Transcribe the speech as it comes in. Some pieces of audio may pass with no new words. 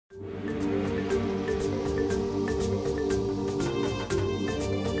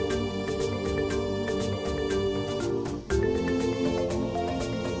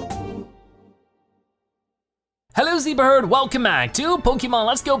Hello Zebra Herd, welcome back to Pokemon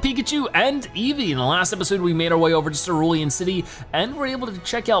Let's Go Pikachu and Eevee. In the last episode, we made our way over to Cerulean City and we're able to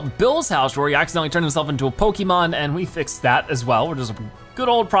check out Bill's house where he accidentally turned himself into a Pokemon, and we fixed that as well. We're just a good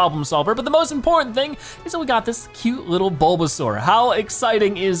old problem solver, but the most important thing is that we got this cute little Bulbasaur. How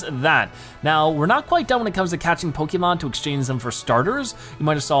exciting is that? Now, we're not quite done when it comes to catching Pokemon to exchange them for starters. You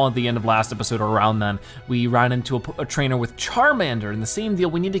might have saw at the end of last episode or around then, we ran into a trainer with Charmander, and the same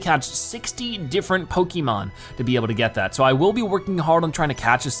deal, we need to catch 60 different Pokemon to be able to get that. So I will be working hard on trying to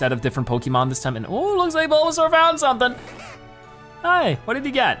catch a set of different Pokemon this time, and oh, looks like Bulbasaur found something. Hi, what did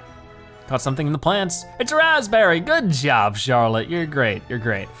you get? Caught something in the plants. It's a raspberry. Good job, Charlotte. You're great, you're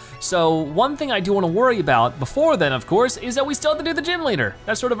great. So one thing I do wanna worry about before then, of course, is that we still have to do the gym leader.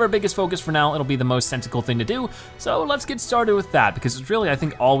 That's sort of our biggest focus for now. It'll be the most sensible thing to do. So let's get started with that because it's really, I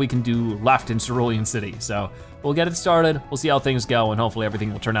think, all we can do left in Cerulean City. So we'll get it started. We'll see how things go and hopefully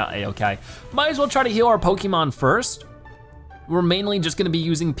everything will turn out a-okay. Might as well try to heal our Pokemon first. We're mainly just gonna be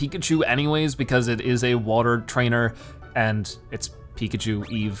using Pikachu anyways because it is a water trainer and it's Pikachu.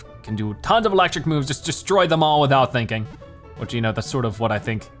 Eevee can do tons of electric moves, just destroy them all without thinking. Which, you know, that's sort of what I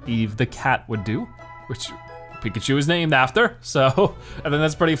think Eevee the cat would do, which Pikachu is named after, so I think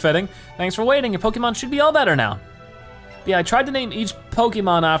that's pretty fitting. Thanks for waiting, your Pokemon should be all better now. Yeah, I tried to name each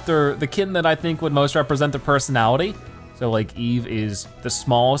Pokemon after the kitten that I think would most represent their personality. So like Eevee is the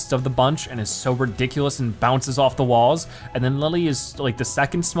smallest of the bunch and is so ridiculous and bounces off the walls. And then Lily is like the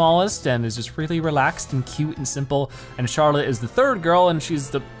second smallest and is just really relaxed and cute and simple. And Charlotte is the third girl and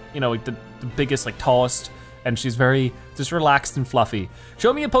she's the, you know, like the biggest, like tallest. And she's very just relaxed and fluffy.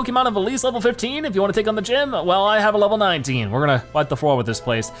 Show me a Pokemon of at least level 15 if you wanna take on the gym. Well, I have a level 19. We're gonna wipe the floor with this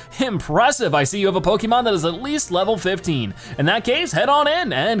place. Impressive, I see you have a Pokemon that is at least level 15. In that case, head on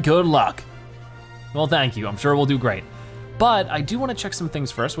in and good luck. Well, thank you, I'm sure we'll do great. But I do wanna check some things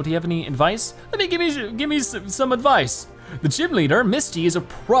first. Would he have any advice? Let me give me some advice. The Gym Leader, Misty, is a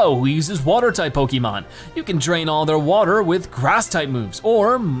pro who uses water-type Pokemon. You can drain all their water with grass-type moves,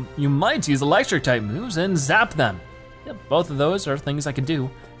 or you might use electric-type moves and zap them. Yep, both of those are things I can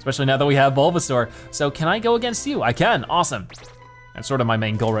do, especially now that we have Bulbasaur. So can I go against you? I can, awesome. That's sort of my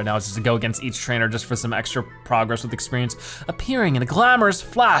main goal right now, is just to go against each trainer just for some extra progress with experience. Appearing in a glamorous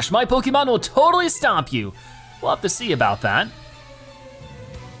flash, my Pokemon will totally stomp you. We'll have to see about that.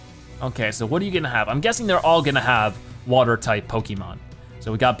 Okay, so what are you gonna have? I'm guessing they're all gonna have water type Pokemon.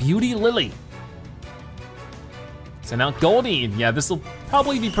 So we got Beauty Lily. So now Goldeen. Yeah, this will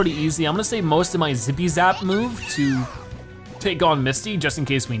probably be pretty easy. I'm gonna save most of my Zippy Zap move to take on Misty just in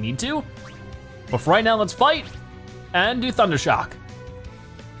case we need to. But for right now, let's fight and do Thunder Shock.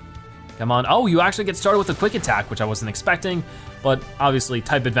 Come on, oh, you actually get started with a quick attack, which I wasn't expecting, but obviously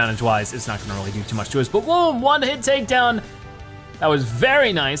type advantage wise, it's not gonna really do too much to us, but boom, one hit takedown. That was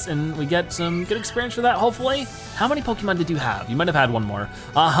very nice, and we get some good experience for that, hopefully. How many Pokemon did you have? You might have had one more.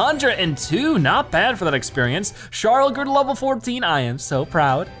 102, not bad for that experience. Charlotte grew to level 14, I am so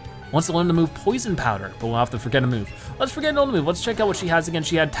proud. Wants to learn the move Poison Powder, but we'll have to forget a move. Let's forget an old move, let's check out what she has again.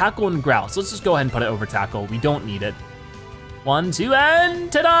 She had Tackle and Growl, so let's just go ahead and put it over Tackle. We don't need it. 1, 2,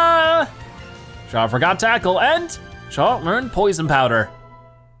 and ta-da! Charlotte forgot Tackle, and Charlotte learned Poison Powder.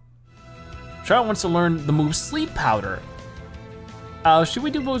 Charlotte wants to learn the move Sleep Powder. Should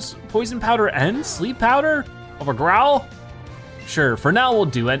we do both Poison Powder and Sleep Powder over Growl? Sure, for now we'll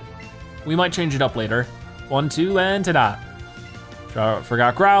do it. We might change it up later. 1, 2, and ta-da. Charlotte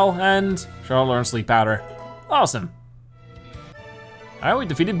forgot Growl, and Charlotte learned Sleep Powder. Awesome. All right, we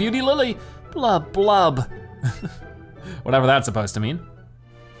defeated Beauty Lily. Blub, blub. Whatever that's supposed to mean.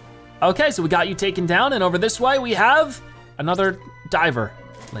 Okay, so we got you taken down, and over this way we have another diver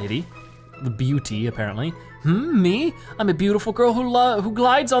lady. The Beauty, apparently. Me? I'm a beautiful girl who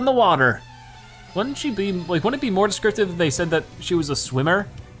glides on the water. Wouldn't she be, like, wouldn't it be more descriptive if they said that she was a swimmer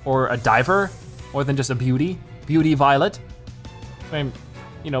or a diver more than just a beauty? Beauty Violet. I mean,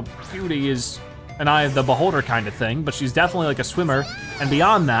 you know, beauty is an eye of the beholder kind of thing, but she's definitely like a swimmer. And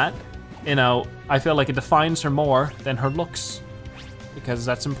beyond that, you know, I feel like it defines her more than her looks because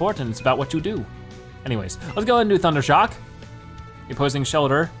that's important, it's about what you do. Anyways, let's go ahead and do Thunder Shock. Opposing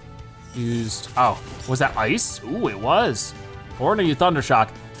shoulder. Used, oh, was that ice? Ooh, it was. Or do you Thunder Shock.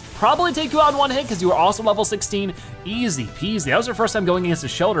 Probably take you out in one hit because you were also level 16. Easy peasy. That was our first time going against a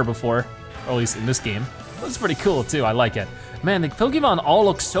shoulder before, or at least in this game. That's pretty cool too, I like it. Man, the Pokemon all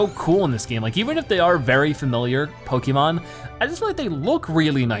look so cool in this game. Like even if they are very familiar Pokemon, I just feel like they look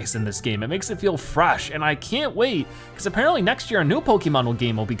really nice in this game. It makes it feel fresh and I can't wait because apparently next year a new Pokemon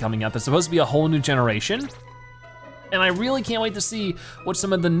game will be coming out that's supposed to be a whole new generation. And I really can't wait to see what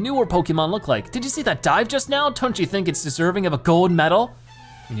some of the newer Pokemon look like. Did you see that dive just now? Don't you think it's deserving of a gold medal?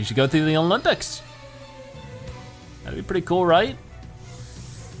 And you should go through the Olympics. That'd be pretty cool, right?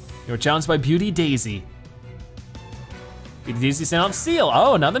 You were challenged by Beauty Daisy. Beauty Daisy sent out Seal.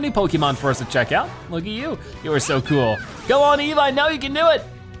 Oh, another new Pokemon for us to check out. Look at you, you are so cool. Go on, Eve, I know you can do it.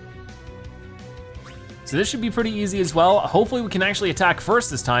 So this should be pretty easy as well. Hopefully we can actually attack first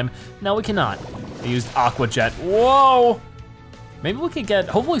this time. No, we cannot. I used Aqua Jet, whoa. Maybe we could get,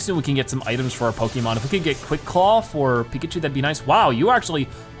 hopefully soon we can get some items for our Pokemon. If we could get Quick Claw for Pikachu, that'd be nice. Wow, you're actually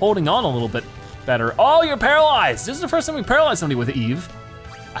holding on a little bit better. Oh, you're paralyzed. This is the first time we paralyzed somebody with Eve.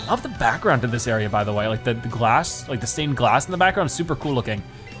 I love the background to this area, by the way. Like the glass, like the stained glass in the background is super cool looking.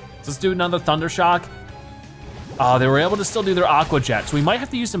 So let's do another Thunder Shock. Oh, they were able to still do their Aqua Jet. So we might have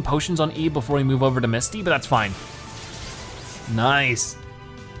to use some potions on Eve before we move over to Misty, but that's fine. Nice.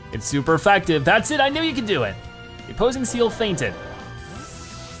 It's super effective. That's it, I knew you could do it. The opposing Seal fainted.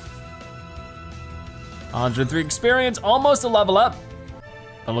 103 experience, almost a level up.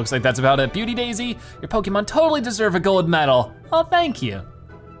 It looks like that's about it. Beauty Daisy, your Pokemon totally deserve a gold medal. Oh, thank you.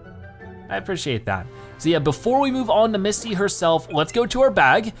 I appreciate that. So yeah, before we move on to Misty herself, let's go to our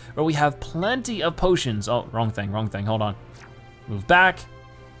bag where we have plenty of potions. Oh, wrong thing, hold on. Move back,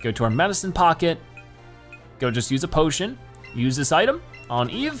 go to our medicine pocket, go just use a potion, use this item on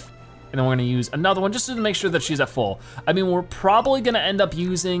Eve, and then we're gonna use another one just to make sure that she's at full. I mean, we're probably gonna end up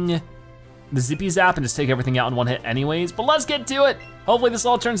using the Zippy Zap and just take everything out in one hit anyways, but let's get to it. Hopefully this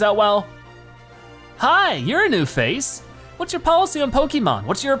all turns out well. Hi, you're a new face. What's your policy on Pokemon?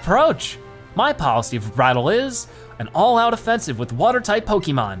 What's your approach? My policy of battle is an all-out offensive with water-type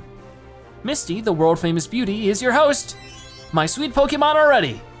Pokemon. Misty, the world-famous beauty, is your host. My sweet Pokemon are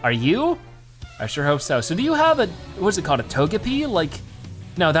ready. Are you? I sure hope so. So do you have a, what's it called, a Togepi? Like,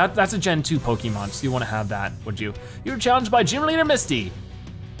 no, that's a Gen 2 Pokemon, so you wanna have that, would you? You're challenged by Gym Leader Misty.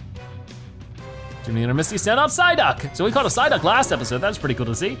 Gym Leader Misty sent out Psyduck. So we caught a Psyduck last episode, that's pretty cool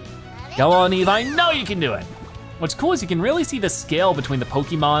to see. Go on, Eve, I know you can do it. What's cool is you can really see the scale between the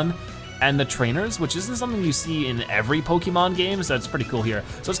Pokemon and the trainers, which isn't something you see in every Pokemon game, so it's pretty cool here.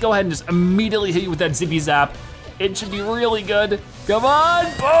 So let's go ahead and just immediately hit you with that Zippy Zap. It should be really good. Come on,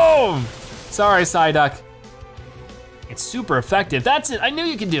 boom! Sorry, Psyduck. It's super effective, that's it, I knew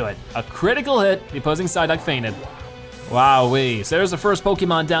you could do it. A critical hit, the opposing Psyduck fainted. Wowee, so there's the first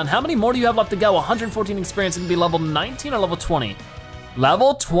Pokemon down. How many more do you have left to go? 114 experience, and be level 19 or level 20?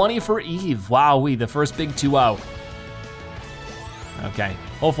 Level 20 for Eve, wowee, the first big 2-0. Okay,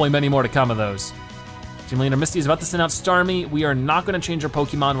 hopefully many more to come of those. Gym Leader Misty is about to send out Starmie. We are not gonna change our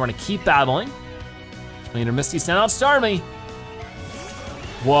Pokemon, we're gonna keep battling. Gym Leader Misty sent out Starmie.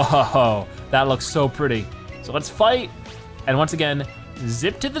 Whoa, that looks so pretty. So let's fight, and once again,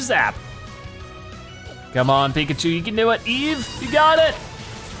 zip to the zap. Come on, Pikachu, you can do it. Eve, you got it.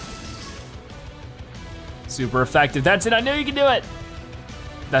 Super effective, that's it, I knew you could do it.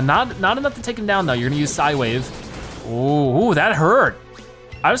 Not enough to take him down though, you're gonna use Psywave. Ooh, that hurt.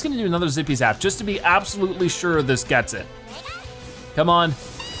 I was gonna do another Zippy Zap just to be absolutely sure this gets it. Come on,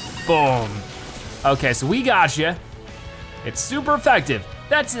 boom. Okay, so we got you. It's super effective.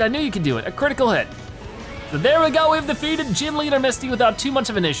 That's it, I knew you could do it, a critical hit. So there we go, we've defeated Gym Leader Misty without too much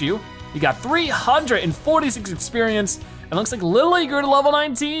of an issue. You got 346 experience, and looks like Lily grew to level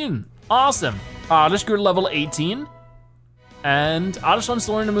 19. Awesome. Oddish grew to level 18. And Oddish wants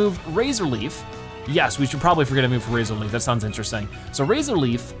to learn to move Razor Leaf. Yes, we should probably forget to move Razor Leaf, that sounds interesting. So Razor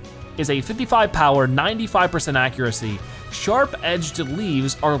Leaf is a 55 power, 95% accuracy. Sharp-edged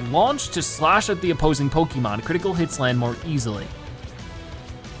leaves are launched to slash at the opposing Pokemon. Critical hits land more easily.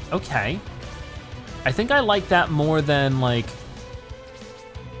 Okay. I think I like that more than like,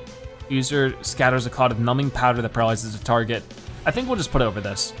 user scatters a cloud of numbing powder that paralyzes a target. I think we'll just put over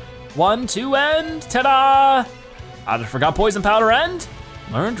this. 1, 2, and ta-da! I just forgot Poison Powder and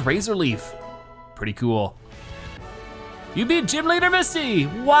learned Razor Leaf. Pretty cool. You beat Gym Leader Misty!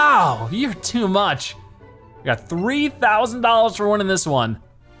 Wow, you're too much. You got $3,000 for winning this one.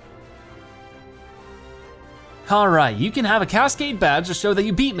 All right, you can have a Cascade badge to show that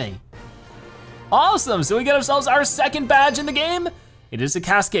you beat me. Awesome, so we get ourselves our second badge in the game. It is a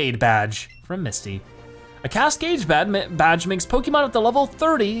Cascade badge from Misty. A Cascade badge makes Pokemon at the level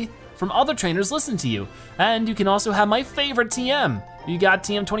 30 from other trainers listen to you. And you can also have my favorite TM. You got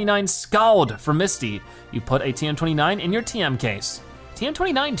TM29 Scald from Misty. You put a TM29 in your TM case.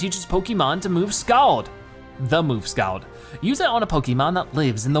 TM29 teaches Pokemon to move Scald, the move Scald. Use it on a Pokemon that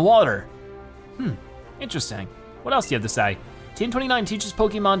lives in the water. Interesting. What else do you have to say? TM29 teaches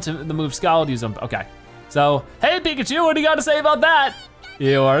Pokemon to the move Scald, use them, okay. So, hey Pikachu, what do you got to say about that?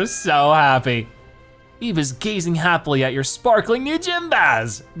 You are so happy. Eve is gazing happily at your sparkling new gym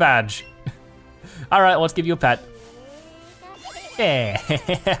badge. All right, let's give you a pet.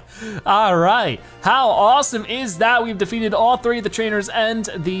 Yeah. All right, how awesome is that? We've defeated all 3 of the trainers and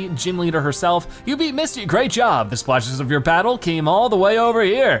the gym leader herself. You beat Misty, great job. The splashes of your battle came all the way over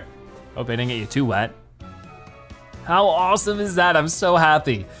here. Hope I didn't get you too wet. How awesome is that? I'm so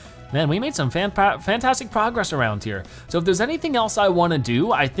happy. Man, we made some fantastic progress around here. So if there's anything else I wanna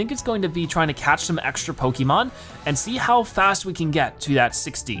do, I think it's going to be trying to catch some extra Pokemon and see how fast we can get to that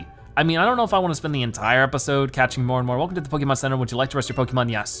 60. I mean, I don't know if I wanna spend the entire episode catching more and more. Welcome to the Pokemon Center. Would you like to rest your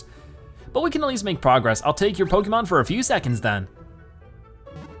Pokemon? Yes. But we can at least make progress. I'll take your Pokemon for a few seconds then.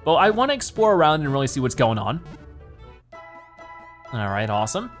 Well, I wanna explore around and really see what's going on. All right,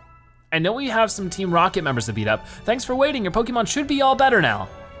 awesome. I know we have some Team Rocket members to beat up. Thanks for waiting, your Pokemon should be all better now.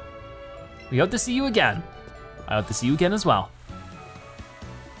 We hope to see you again. I hope to see you again as well.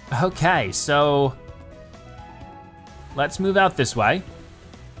 Okay, so let's move out this way.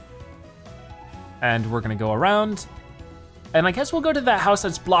 And we're gonna go around. And I guess we'll go to that house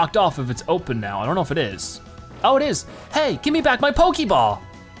that's blocked off if it's open now. I don't know if it is. Oh, it is. Hey, give me back my Pokeball.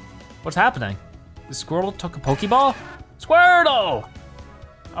 What's happening? The Squirtle took a Pokeball? Squirtle!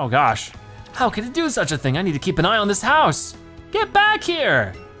 Oh gosh, how could it do such a thing? I need to keep an eye on this house. Get back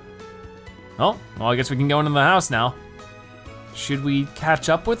here! Oh, well, I guess we can go into the house now. Should we catch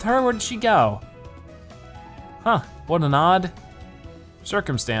up with her? Where did she go? Huh, what an odd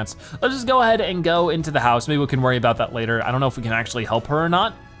circumstance. Let's just go ahead and go into the house. Maybe we can worry about that later. I don't know if we can actually help her or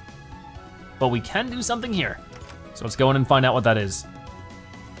not, but we can do something here. So let's go in and find out what that is.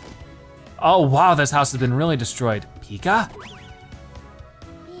 Oh wow, this house has been really destroyed. Pika?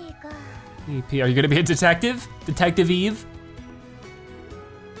 Are you gonna be a detective? Detective Eve?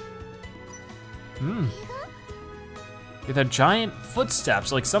 With a giant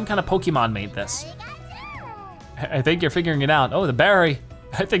footsteps, like some kind of Pokemon made this. I think you're figuring it out. Oh, the berry.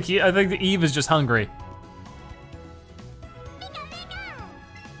 I think the Eve is just hungry.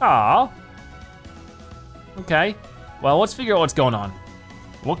 Aw. Okay, well, let's figure out what's going on.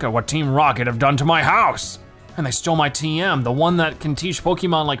 Look at what Team Rocket have done to my house. And they stole my TM, the one that can teach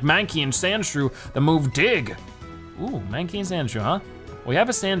Pokemon like Mankey and Sandshrew the move Dig. Ooh, Mankey and Sandshrew, huh? We have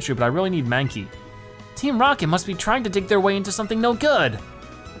a Sandshrew, but I really need Mankey. Team Rocket must be trying to dig their way into something no good.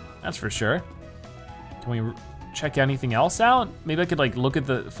 That's for sure. Can we check anything else out? Maybe I could like look at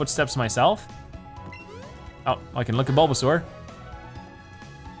the footsteps myself. Oh, I can look at Bulbasaur.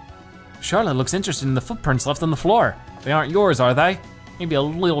 Charlotte looks interested in the footprints left on the floor. They aren't yours, are they? Maybe a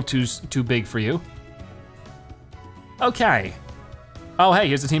little too big for you. Okay. Oh, hey,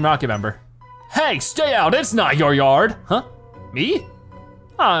 here's a Team Rocket member. Hey, stay out, it's not your yard. Huh, me?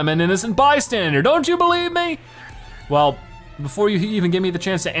 I'm an innocent bystander, don't you believe me? Well, before you even give me the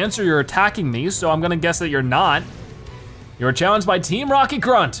chance to answer, you're attacking me, so I'm gonna guess that you're not. You're challenged by Team Rocket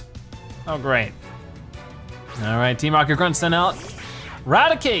Grunt. Oh, great. All right, Team Rocket Grunt sent out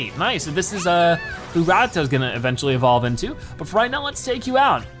Raticate. Nice, so this is who Rattata's gonna eventually evolve into, but for right now, let's take you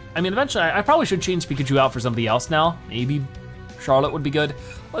out. I mean, eventually, I probably should change Pikachu out for somebody else now. Maybe Charlotte would be good.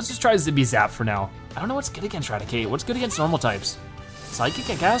 Let's just try Zippy Zap for now. I don't know what's good against Raticate. What's good against normal types? Psychic,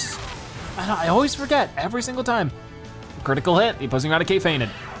 I guess? I always forget, every single time. Critical hit, the opposing Raticate fainted.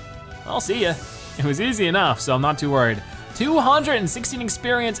 I'll see ya. It was easy enough, so I'm not too worried. 216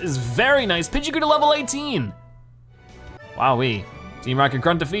 experience is very nice. Pidgeot to level 18. Wowee. Team Rocket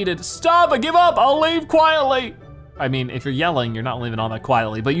Grunt defeated. Stop, I give up, I'll leave quietly. I mean, if you're yelling, you're not leaving all that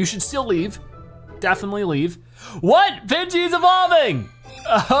quietly, but you should still leave. Definitely leave. What? Pidgey's evolving!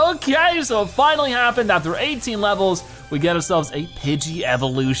 Okay, so it finally happened. After 18 levels, we get ourselves a Pidgey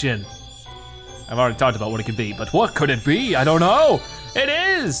evolution. I've already talked about what it could be, but what could it be? I don't know. It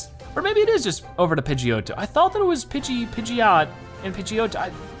is! Or maybe it is just over to Pidgeotto. I thought that it was Pidgeot, and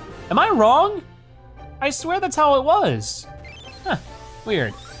Pidgeotto. Am I wrong? I swear that's how it was. Huh,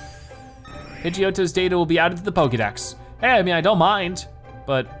 weird. Pidgeotto's data will be added to the Pokedex. Hey, I mean, I don't mind,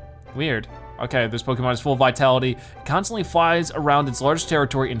 but weird. Okay, this Pokemon is full of vitality. It constantly flies around its large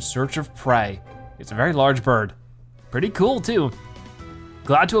territory in search of prey. It's a very large bird. Pretty cool too.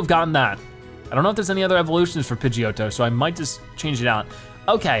 Glad to have gotten that. I don't know if there's any other evolutions for Pidgeotto, so I might just change it out.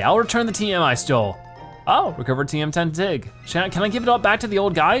 Okay, I'll return the TM I stole. Oh, recovered TM10 Dig. Can I give it up back to the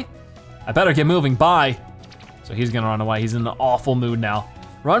old guy? I better get moving, bye. So he's gonna run away, he's in an awful mood now.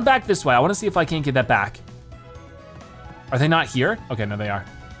 Run back this way, I wanna see if I can't get that back. Are they not here? Okay, no they are.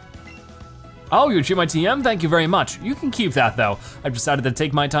 Oh, you achieved my TM? Thank you very much. You can keep that though. I've decided to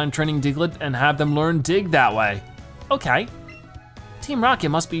take my time training Diglett and have them learn Dig that way. Okay. Team Rocket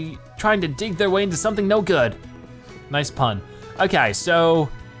must be trying to dig their way into something no good. Nice pun. Okay, so,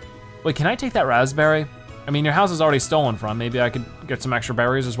 wait, can I take that raspberry? I mean, your house is already stolen from. Maybe I could get some extra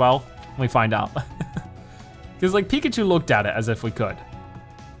berries as well. Let me find out. Because like Pikachu looked at it as if we could.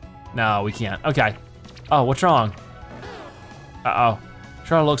 No, we can't, okay. Oh, what's wrong? Uh-oh,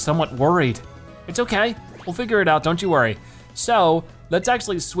 Charlotte looks somewhat worried. It's okay, we'll figure it out, don't you worry. So, let's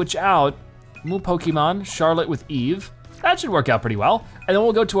actually switch out Moo Pokemon, Charlotte with Eve. That should work out pretty well. And then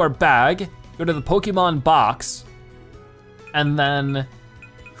we'll go to our bag, go to the Pokemon box, and then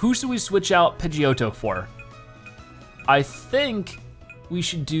who should we switch out Pidgeotto for? I think we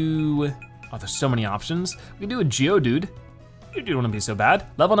should do, oh, there's so many options. We can do a Geodude. Geodude wouldn't be so bad.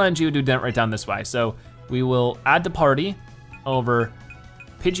 Level 9 Geodude dent right down this way. So we will add to party over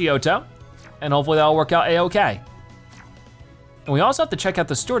Pidgeotto, and hopefully that'll work out a-okay. And we also have to check out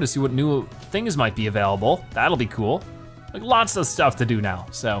the store to see what new things might be available. That'll be cool. Like lots of stuff to do now,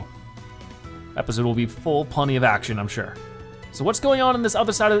 so. Episode will be full, plenty of action, I'm sure. So what's going on this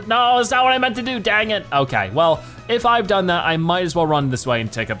other side of no, that's not what I meant to do, dang it. Okay, well, if I've done that, I might as well run this way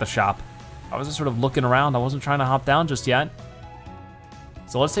and check out the shop. I was just sort of looking around, I wasn't trying to hop down just yet.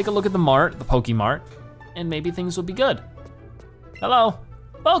 So let's take a look at the mart, the Pokemart, and maybe things will be good. Hello,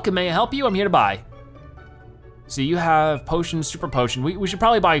 welcome, may I help you? I'm here to buy. So you have potions, super potion. We should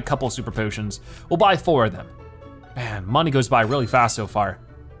probably buy a couple super potions. We'll buy 4 of them. Man, money goes by really fast so far.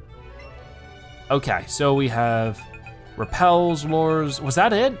 Okay, so we have repels, lures, was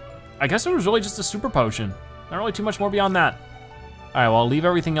that it? I guess it was really just a super potion. Not really too much more beyond that. All right, well, I'll leave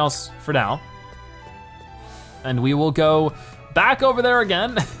everything else for now. And we will go back over there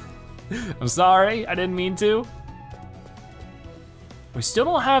again. I'm sorry, I didn't mean to. We still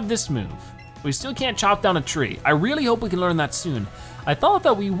don't have this move. We still can't chop down a tree. I really hope we can learn that soon. I thought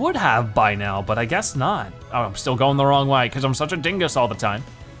that we would have by now, but I guess not. Oh, I'm still going the wrong way because I'm such a dingus all the time.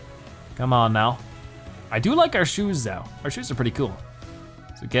 Come on now. I do like our shoes though. Our shoes are pretty cool.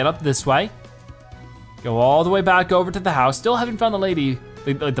 So get up this way. Go all the way back over to the house. Still haven't found the lady,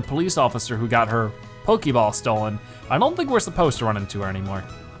 the police officer who got her Pokeball stolen. I don't think we're supposed to run into her anymore.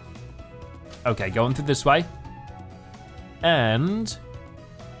 Okay, going through this way. And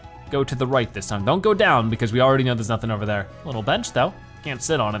go to the right this time. Don't go down because we already know there's nothing over there. Little bench though, can't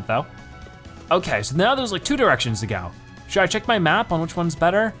sit on it though. Okay, so now there's like 2 directions to go. Should I check my map on which one's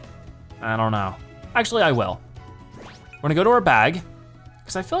better? I don't know. Actually, I will. We're gonna go to our bag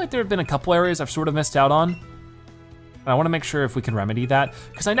because I feel like there have been a couple areas I've sort of missed out on. And I wanna make sure if we can remedy that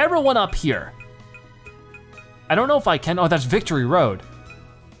because I never went up here. I don't know if I can, oh, that's Victory Road.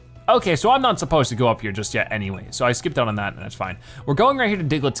 Okay, so I'm not supposed to go up here just yet anyway, so I skipped out on that and that's fine. We're going right here to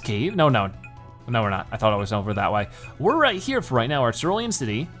Diglett's Cave. No, we're not. I thought it was over that way. We're right here for right now. We're at Cerulean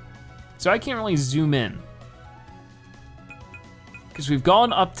City, so I can't really zoom in. Because we've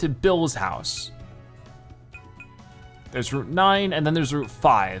gone up to Bill's house. There's Route 9, and then there's Route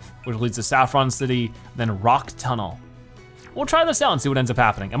 5, which leads to Saffron City, then Rock Tunnel. We'll try this out and see what ends up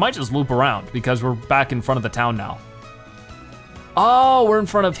happening. I might just loop around because we're back in front of the town now. Oh, we're in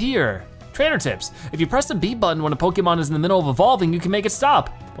front of here. Trainer tips. If you press the B button when a Pokemon is in the middle of evolving, you can make it stop.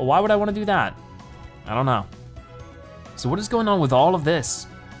 But why would I want to do that? I don't know. So what is going on with all of this?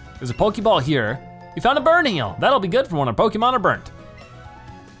 There's a Pokeball here. We found a burn heal. That'll be good for when our Pokemon are burnt.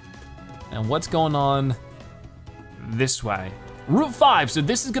 And what's going on this way? Route 5, so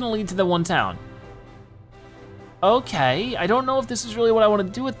this is gonna lead to the one town. Okay, I don't know if this is really what I want to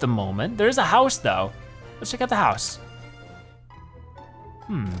do at the moment. There's a house though. Let's check out the house.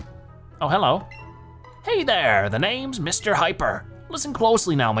 Oh, hello. Hey there, the name's Mr. Hyper. Listen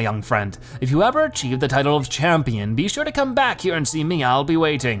closely now, my young friend. If you ever achieve the title of champion, be sure to come back here and see me, I'll be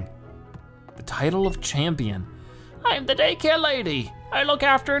waiting. The title of champion. I'm the daycare lady. I look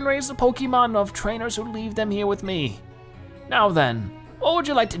after and raise the Pokemon of trainers who leave them here with me. Now then, what would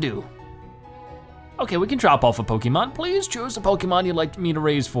you like to do? Okay, we can drop off a Pokemon. Please choose a Pokemon you'd like me to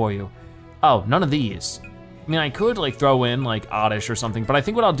raise for you. Oh, none of these. I mean, I could like throw in like Oddish or something, but I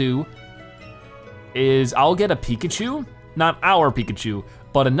think what I'll do is I'll get a Pikachu, not our Pikachu,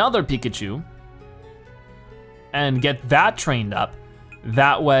 but another Pikachu, and get that trained up.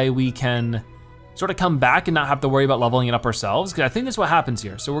 That way we can sort of come back and not have to worry about leveling it up ourselves, because I think that's what happens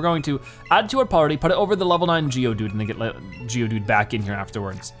here. So we're going to add to our party, put it over the level 9 Geodude, and then get Geodude back in here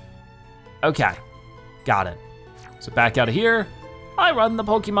afterwards. Okay, got it. So back out of here. I run the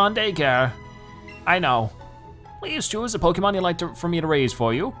Pokemon daycare. I know. Please choose a Pokemon you'd like for me to raise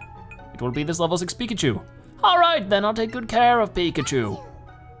for you. It will be this level 6 Pikachu. All right, then I'll take good care of Pikachu.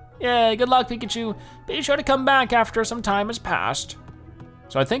 Yay, good luck, Pikachu. Be sure to come back after some time has passed.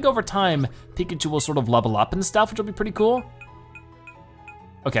 So I think over time, Pikachu will sort of level up and stuff, which will be pretty cool.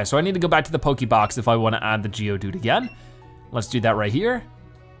 Okay, so I need to go back to the Pokebox if I want to add the Geodude again. Let's do that right here.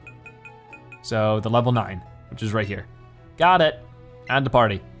 So the level 9, which is right here. Got it, add to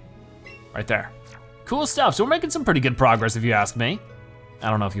party, right there. Cool stuff, so we're making some pretty good progress if you ask me. I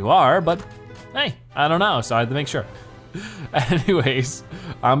don't know if you are, but hey, I don't know, so I had to make sure. Anyways,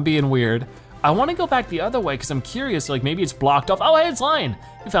 I'm being weird. I wanna go back the other way because I'm curious, like maybe it's blocked off. Oh, hey, it's Lion.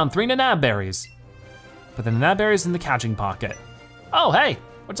 We found 3 Nanab berries. Put the Nanab berries in the catching pocket. Oh, hey,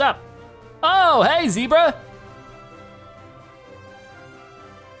 what's up? Oh, hey, zebra.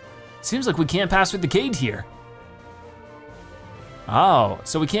 Seems like we can't pass through the gate here. Oh,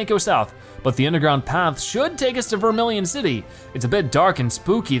 so we can't go south, but the underground path should take us to Vermilion City. It's a bit dark and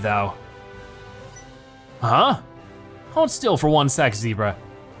spooky though. Huh? Hold still for 1 sec, zebra.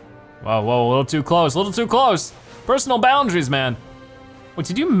 Whoa, whoa, a little too close, a little too close. Personal boundaries, man. Wait,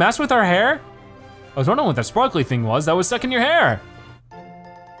 did you mess with our hair? I was wondering what that sparkly thing was that was stuck in your hair.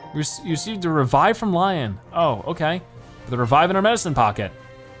 You received a revive from Lion. Oh, okay. The revive in our medicine pocket.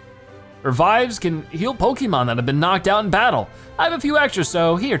 Revives can heal Pokemon that have been knocked out in battle. I have a few extras,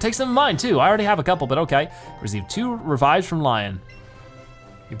 so here, take some of mine too. I already have a couple, but okay. Receive 2 revives from Lion.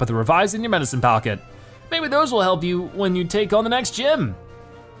 You put the revives in your medicine pocket. Maybe those will help you when you take on the next gym.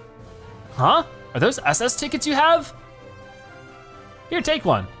 Huh? Are those SS tickets you have? Here, take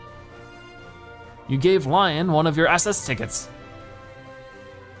one. You gave Lion one of your SS tickets.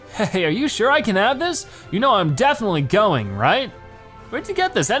 Hey, are you sure I can have this? You know I'm definitely going, right? Where'd you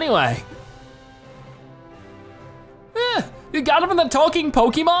get this anyway? You got it from the talking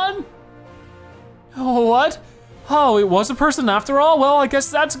Pokemon? Oh, what? Oh, it was a person after all? Well, I guess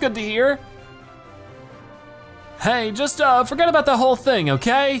that's good to hear. Hey, just forget about the whole thing,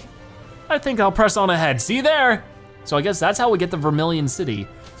 okay? I think I'll press on ahead, see you there. So I guess that's how we get to Vermilion City.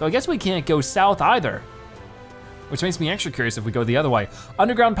 So I guess we can't go south either. Which makes me extra curious if we go the other way.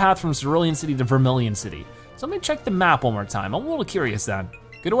 Underground path from Cerulean City to Vermilion City. So let me check the map one more time. I'm a little curious then.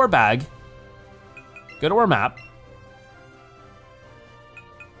 Go to our bag. Go to our map.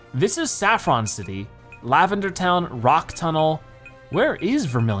 This is Saffron City, Lavender Town, Rock Tunnel. Where is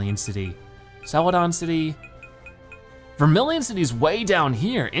Vermilion City? Celadon City. Vermilion City's way down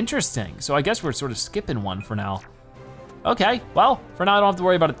here, interesting. So I guess we're sort of skipping one for now. Okay, well, for now I don't have to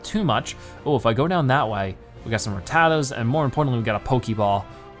worry about it too much. Oh, if I go down that way, we got some Rattatas, and more importantly, we got a Poké Ball.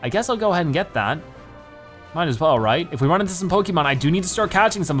 I guess I'll go ahead and get that. Might as well, right? If we run into some Pokemon, I do need to start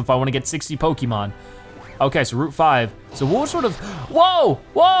catching some if I wanna get 60 Pokemon. Okay, so Route 5. So we'll sort of, whoa,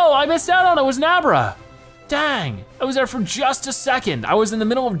 I missed out on it, it was Nabra. Dang, I was there for just a second. I was in the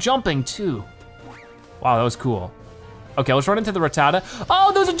middle of jumping too. Wow, that was cool. Okay, let's run into the Rattata.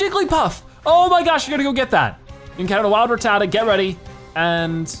 Oh, there's a Jigglypuff. Oh my gosh, you're gonna go get that. You encounter a wild Rattata, get ready,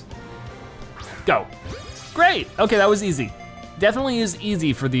 and go. Great, okay, that was easy. Definitely is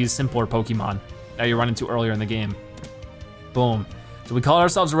easy for these simpler Pokemon that you run into earlier in the game. Boom. So we call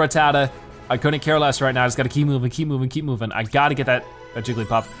ourselves a Rattata. I couldn't care less right now. I just gotta keep moving, keep moving, keep moving. I gotta get that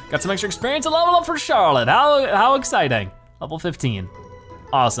Jigglypuff. Got some extra experience and level up for Charlotte. How exciting. Level 15.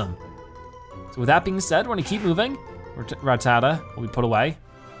 Awesome. So with that being said, we're gonna keep moving. Rattata will be put away.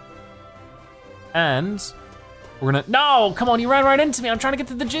 And we're gonna, no, come on, you ran right into me. I'm trying to get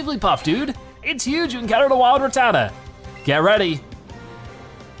to the Jigglypuff, dude. It's huge, you encountered a wild Rattata. Get ready.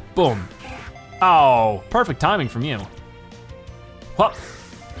 Boom. Oh, perfect timing from you. Whoop.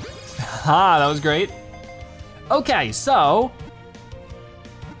 Ah, that was great. Okay, so.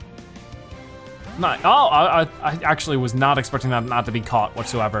 I actually was not expecting that not to be caught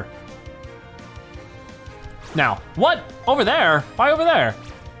whatsoever. Now, what? Over there? Why over there?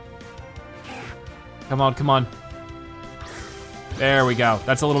 Come on, come on. There we go,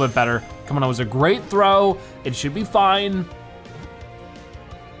 that's a little bit better. Come on, that was a great throw. It should be fine.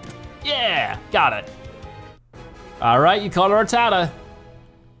 Yeah, got it. All right, you caught a Rattata.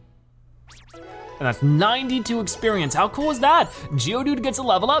 And that's 92 experience. How cool is that? Geodude gets a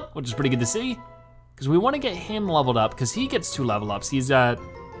level up, which is pretty good to see. Because we want to get him leveled up, because he gets 2 level ups. He's at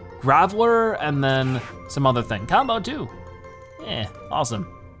Graveler and then some other thing. Combo too. Yeah, awesome.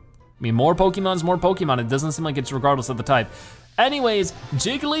 I mean, more Pokemon's more Pokemon. It doesn't seem like it's regardless of the type. Anyways,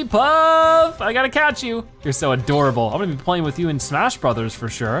 Jigglypuff, I gotta catch you. You're so adorable. I'm gonna be playing with you in Smash Brothers for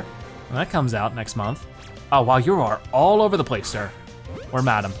sure. When that comes out next month. Oh wow, you are all over the place, sir. Or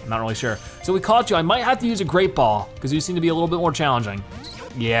madam, I'm not really sure. So we caught you. I might have to use a Great Ball because you seem to be a little bit more challenging.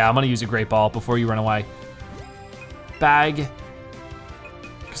 Yeah, I'm gonna use a Great Ball before you run away. Bag.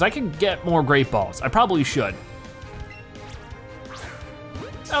 Because I can get more Great Balls. I probably should.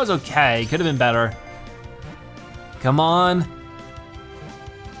 That was okay, could have been better. Come on.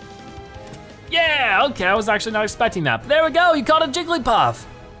 Yeah, okay, I was actually not expecting that. But there we go, you caught a Jigglypuff.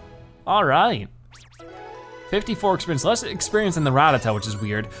 All right. 54 experience, less experience than the Rattata, which is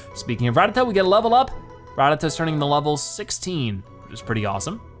weird. Speaking of Rattata, we get a level up. Rattata's turning to level 16, which is pretty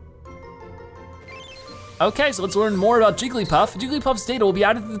awesome. Okay, so let's learn more about Jigglypuff. Jigglypuff's data will be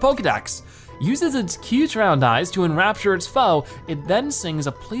added to the Pokedex. Uses its cute round eyes to enrapture its foe. It then sings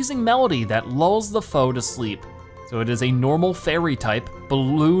a pleasing melody that lulls the foe to sleep. So it is a normal fairy type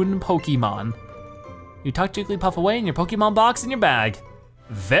balloon Pokemon. You tuck Jigglypuff away in your Pokemon box in your bag.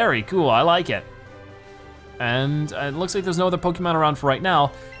 Very cool, I like it. And it looks like there's no other Pokemon around for right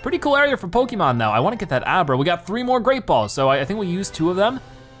now. Pretty cool area for Pokemon though. I wanna get that Abra. We got 3 more Great Balls, so I think we used 2 of them.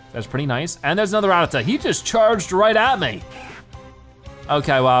 That's pretty nice. And there's another Rattata. He just charged right at me.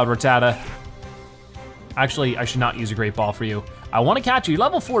 Okay, Wild Rattata. Actually, I should not use a Great Ball for you. I wanna catch you,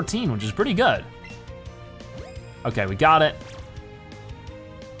 level 14, which is pretty good. Okay, we got it.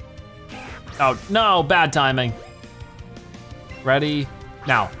 Oh, no, bad timing. Ready,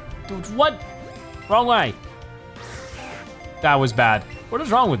 now. Dude, what? Wrong way. That was bad. What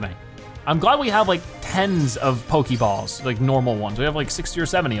is wrong with me? I'm glad we have like tens of Pokeballs, like normal ones. We have like 60 or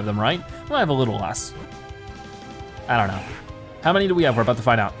 70 of them, right? We'll have a little less. I don't know. How many do we have? We're about to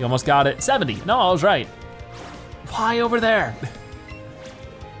find out. You almost got it. 70. No, I was right. Why over there?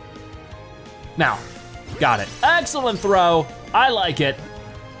 Now, got it. Excellent throw. I like it.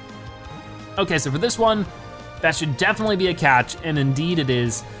 Okay, so for this one, that should definitely be a catch, and indeed it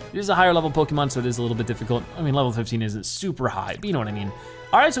is. It is a higher level Pokemon, so it is a little bit difficult. I mean, level 15 isn't super high, but you know what I mean.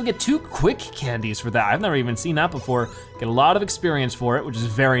 All right, so we get 2 quick candies for that. I've never even seen that before. Get a lot of experience for it, which is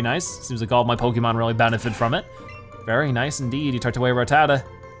very nice. Seems like all my Pokemon really benefit from it. Very nice indeed. You tucked away Rattata.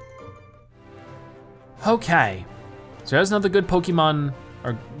 Okay, so there's another good Pokemon,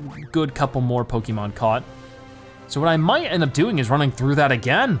 or good couple more Pokemon caught. So what I might end up doing is running through that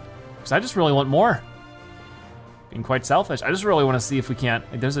again, because I just really want more. Being quite selfish. I just really want to see if we can't.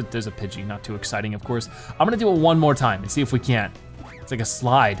 Like, there's a Pidgey, not too exciting, of course. I'm gonna do it one more time and see if we can't. It's like a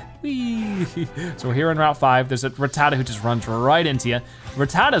slide. Whee! So we're here on Route 5. There's a Rattata who just runs right into you.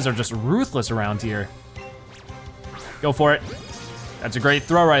 Rattatas are just ruthless around here. Go for it. That's a great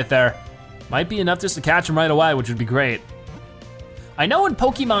throw right there. Might be enough just to catch him right away, which would be great. I know in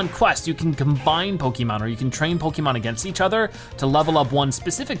Pokemon Quest, you can combine Pokemon, or you can train Pokemon against each other to level up one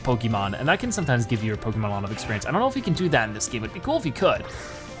specific Pokemon, and that can sometimes give your Pokemon a lot of experience. I don't know if you can do that in this game. It'd be cool if you could,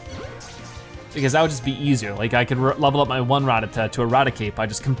 because that would just be easier. Like, I could level up my one Rattata to Eradicate by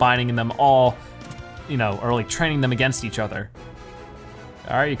just combining them all, you know, or like training them against each other.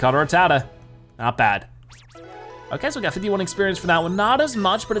 All right, you caught a Rattata. Not bad. Okay, so we got 51 experience for that one. Not as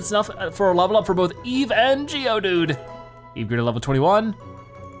much, but it's enough for a level up for both Eve and Geodude. Eve grew to level 21.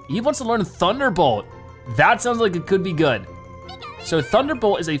 Eve wants to learn Thunderbolt. That sounds like it could be good. So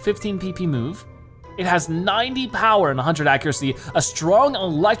Thunderbolt is a 15 PP move. It has 90 power and 100 accuracy. A strong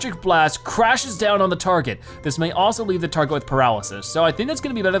electric blast crashes down on the target. This may also leave the target with paralysis. So I think that's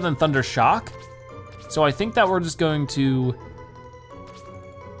gonna be better than Thunder Shock. So I think that we're just going to,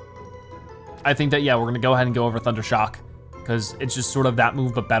 yeah, we're gonna go ahead and go over Thunder Shock, because it's just sort of that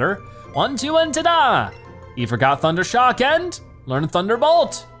move, but better. 1, 2, and ta-da! You forgot Thunder Shock and learn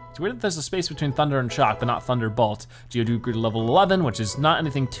Thunderbolt. It's weird that there's a space between Thunder and Shock, but not Thunderbolt. Geodude grew to level 11, which is not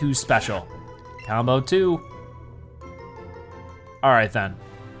anything too special. Combo 2. All right then.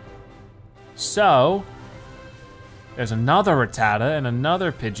 So, there's another Rattata and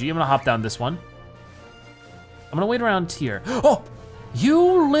another Pidgey. I'm gonna hop down this one. I'm gonna wait around here. Oh,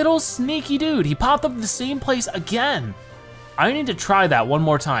 you little sneaky dude. He popped up in the same place again. I need to try that one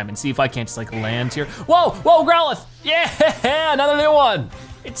more time and see if I can't just like land here. Whoa, whoa, Growlithe! Yeah, another new one.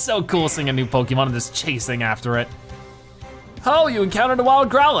 It's so cool seeing a new Pokemon and just chasing after it. Oh, you encountered a wild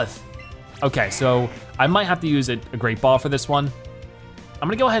Growlithe. Okay, so I might have to use a Great Ball for this one. I'm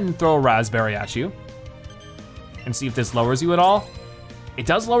gonna go ahead and throw a Raspberry at you and see if this lowers you at all. It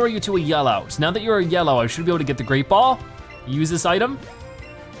does lower you to a yellow. So now that you're a yellow, I should be able to get the Great Ball, use this item,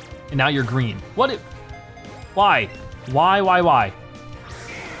 and now you're green. Why? Why?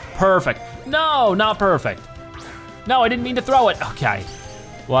 Perfect. No, not perfect. No, I didn't mean to throw it. Okay,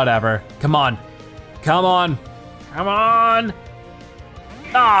 whatever. Come on, come on, come on.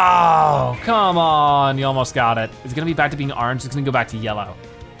 Oh, come on, you almost got it. It's gonna be back to being orange, it's gonna go back to yellow.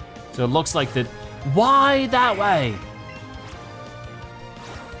 So it looks like that, why that way?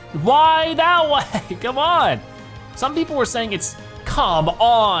 Why that way? Come on. Some people were saying come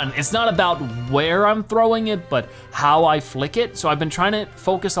on. It's not about where I'm throwing it, but how I flick it. So I've been trying to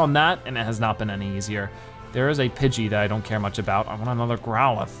focus on that, and it has not been any easier. There is a Pidgey that I don't care much about. I want another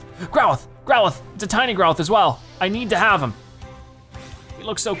Growlithe. Growlithe, it's a tiny Growlithe as well. I need to have him. He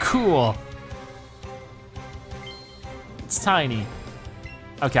looks so cool. It's tiny.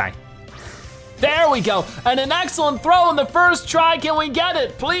 Okay. There we go, and an excellent throw in the first try. Can we get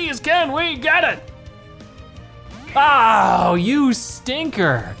it? Please, can we get it? Oh, you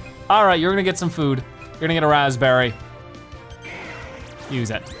stinker. All right, you're gonna get some food. You're gonna get a raspberry. Use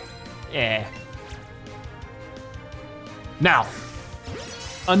it. Yeah. Now,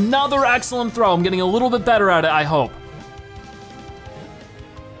 another excellent throw. I'm getting a little bit better at it, I hope.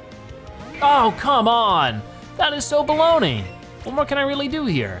 Oh, come on. That is so baloney. What more can I really do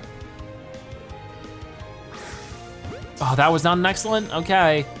here? Oh, that was not an excellent,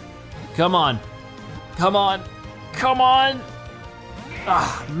 okay. Come on, come on, come on.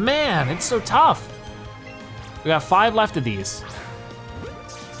 Ah, man, it's so tough. We got 5 left of these.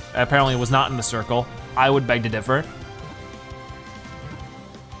 Apparently it was not in the circle. I would beg to differ.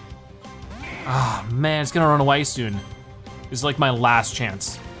 Ah, man, it's gonna run away soon. This is like my last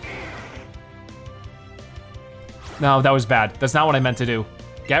chance. No, that was bad. That's not what I meant to do.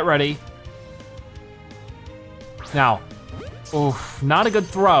 Get ready. Now, oof, not a good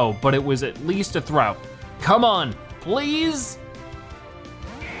throw, but it was at least a throw. Come on, please.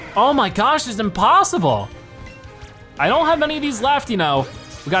 Oh my gosh, it's impossible. I don't have any of these left, you know.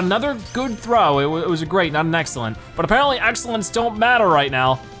 We got another good throw. It was a great, not an excellent. But apparently excellents don't matter right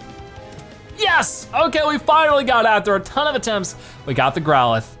now. Yes, okay, we finally got it after a ton of attempts. We got the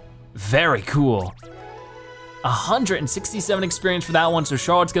Growlithe, very cool. 167 experience for that one, so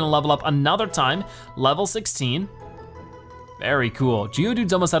Charlotte's gonna level up another time, level 16. Very cool.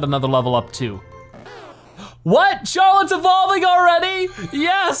 Geodude's almost had another level up too. What? Charlotte's evolving already?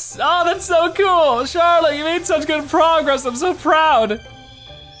 Yes! Oh, that's so cool. Charlotte, you made such good progress. I'm so proud.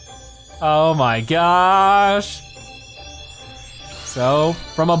 Oh my gosh. So,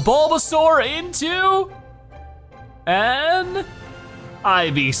 from a Bulbasaur into an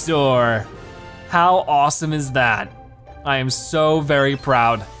Ivysaur. How awesome is that? I am so very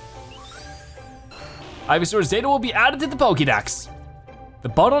proud. Ivysaur's data will be added to the Pokédex. The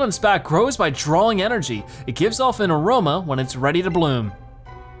bud on its back grows by drawing energy. It gives off an aroma when it's ready to bloom.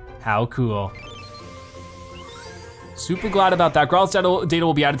 How cool. Super glad about that. Growlithe's data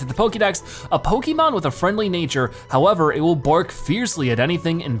will be added to the Pokédex. A Pokemon with a friendly nature, however, it will bark fiercely at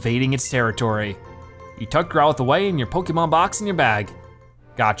anything invading its territory. You tuck Growlithe away in your Pokemon box in your bag.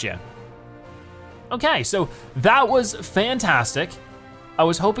 Gotcha. Okay, so that was fantastic. I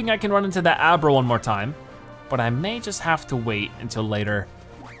was hoping I can run into that Abra one more time, but I may just have to wait until later.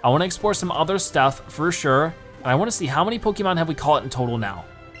 I wanna explore some other stuff for sure, and I wanna see how many Pokemon have we caught in total now.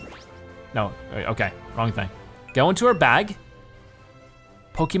 No, okay, wrong thing. Go into our bag,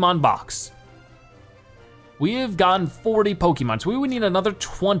 Pokemon box. We have gotten 40 Pokemon, so we would need another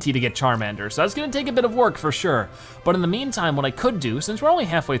 20 to get Charmander, so that's gonna take a bit of work for sure. But in the meantime, what I could do, since we're only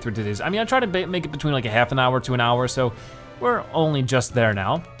halfway through today's, I mean, I try to make it between like a half an hour to an hour, so we're only just there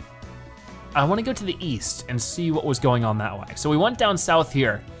now. I wanna go to the east and see what was going on that way. So we went down south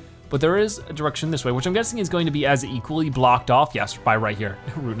here, but there is a direction this way, which I'm guessing is going to be as equally blocked off, yes, by right here,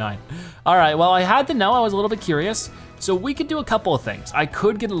 Route 9. All right, well, I had to know, I was a little bit curious, so we could do a couple of things. I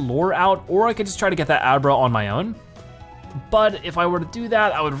could get a lure out, or I could just try to get that Abra on my own. But if I were to do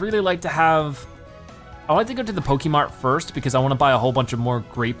that, I would really like to have, I like to go to the Pokemart first because I wanna buy a whole bunch of more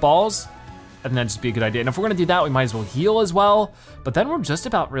Great Balls. I think that'd just be a good idea. And if we're gonna do that, we might as well heal as well. But then we're just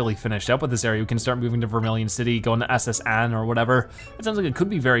about really finished up with this area. We can start moving to Vermilion City, going to SS Anne or whatever. It sounds like it could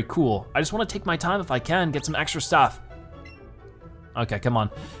be very cool. I just wanna take my time if I can, get some extra stuff. Okay, come on.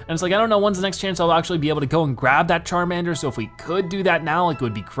 And it's like, I don't know when's the next chance I'll actually be able to go and grab that Charmander, so if we could do that now, like, it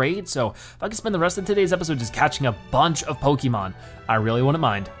would be great. So if I could spend the rest of today's episode just catching a bunch of Pokemon, I really wouldn't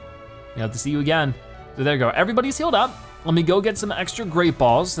mind. We have to see you again. So there you go, everybody's healed up. Let me go get some extra Great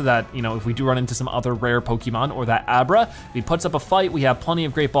Balls so that, you know, if we do run into some other rare Pokemon or that Abra, if he puts up a fight, we have plenty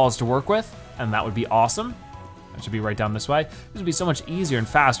of Great Balls to work with, and that would be awesome. That should be right down this way. This would be so much easier and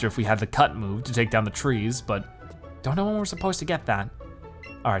faster if we had the cut move to take down the trees, but don't know when we're supposed to get that.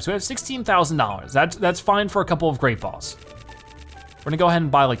 All right, so we have $16,000. That's fine for a couple of Great Balls. We're gonna go ahead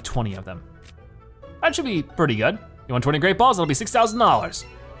and buy like 20 of them. That should be pretty good. You want 20 Great Balls? That'll be $6,000.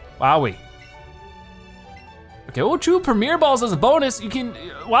 Wowee. Okay, oh, 2 Premier Balls as a bonus. You can,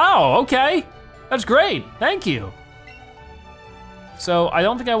 wow, okay. That's great, thank you. So I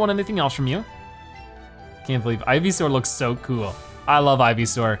don't think I want anything else from you. Can't believe Ivysaur looks so cool. I love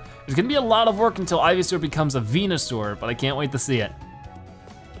Ivysaur. There's gonna be a lot of work until Ivysaur becomes a Venusaur, but I can't wait to see it.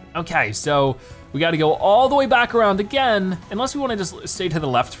 Okay, so we gotta go all the way back around again, unless we wanna just stay to the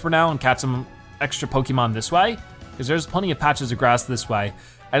left for now and catch some extra Pokemon this way, because there's plenty of patches of grass this way.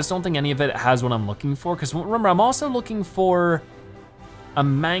 I just don't think any of it has what I'm looking for, because remember, I'm also looking for a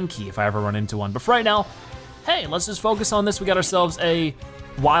Mankey if I ever run into one. But for right now, hey, let's just focus on this. We got ourselves a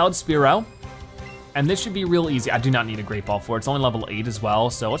Wild Spearow, and this should be real easy. I do not need a Great Ball for it. It's only level 8 as well,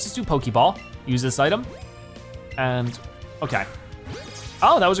 so let's just do Pokeball. Use this item, and okay.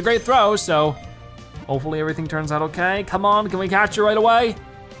 Oh, that was a great throw, so Hopefully everything turns out okay. Come on, can we catch you right away?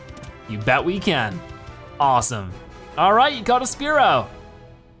 You bet we can. Awesome. All right, you caught a Spearow.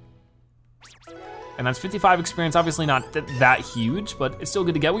 And that's 55 experience, obviously not that huge, but it's still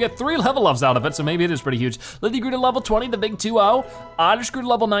good to get. We got 3 level ups out of it, so maybe it is pretty huge. Liddy grew to level 20, the big 2-0. Oddish grew to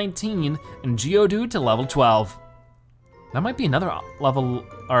level 19, and Geodude to level 12. That might be another level,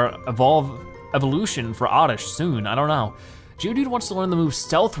 or evolution for Oddish soon, I don't know. Geodude wants to learn the move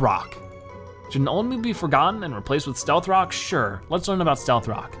Stealth Rock. Should an old move be forgotten and replaced with Stealth Rock? Sure, let's learn about Stealth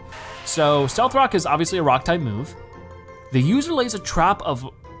Rock. So Stealth Rock is obviously a rock type move. The user lays a trap of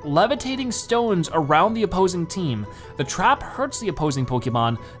levitating stones around the opposing team. The trap hurts the opposing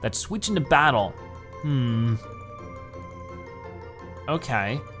Pokemon that switch into battle.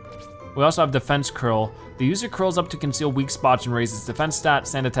 Okay. We also have Defense Curl. The user curls up to conceal weak spots and raises defense stat.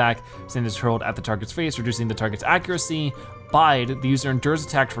 Sand attack, sand is hurled at the target's face, reducing the target's accuracy. Bide, the user endures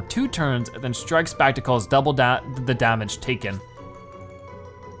attack for 2 turns and then strikes back to cause double the damage taken.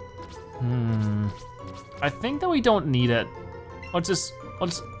 I think that we don't need it. Let's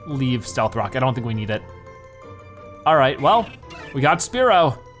leave Stealth Rock. I don't think we need it. All right, well, we got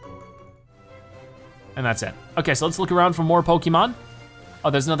Spearow. And that's it. Okay, so let's look around for more Pokemon. Oh,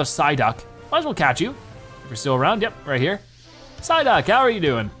 there's another Psyduck. Might as well catch you. If you're still around, yep, right here. Psyduck, how are you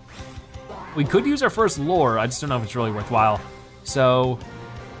doing? We could use our first lure, I just don't know if it's really worthwhile. So,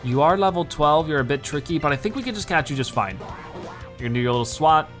 you are level 12, you're a bit tricky, but I think we could just catch you just fine. You're gonna do your little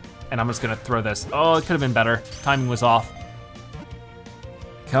swat, and I'm just gonna throw this. Oh, it could have been better. Timing was off.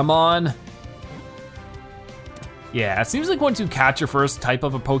 Come on. Yeah, it seems like once you catch your first type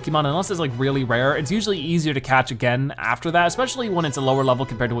of a Pokemon, unless it's like really rare, it's usually easier to catch again after that, especially when it's a lower level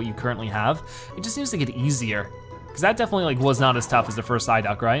compared to what you currently have. It just seems to get easier. Because that definitely like was not as tough as the first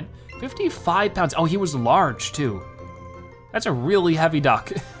Psyduck, right? 55 pounds, oh, he was large too. That's a really heavy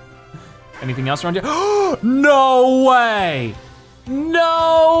duck. Anything else around you? No way!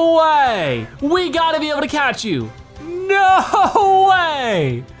 No way! We gotta be able to catch you! No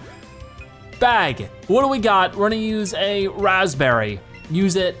way! Bag, what do we got? We're gonna use a raspberry.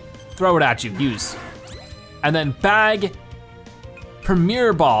 Use it, throw it at you, use. And then bag,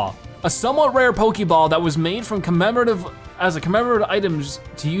 Premier Ball, a somewhat rare Pokeball that was made from commemorative items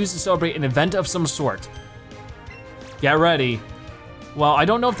to use to celebrate an event of some sort. Get ready. Well, I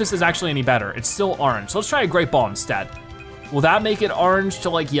don't know if this is actually any better. It's still orange, so let's try a Great Ball instead. Will that make it orange to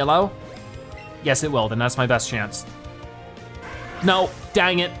like yellow? Yes, it will, then that's my best chance. No,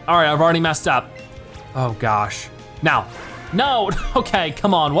 dang it. All right, I've already messed up. Oh gosh. Now, no, okay,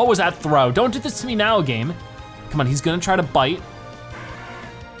 come on, what was that throw? Don't do this to me now, game. Come on, he's gonna try to bite.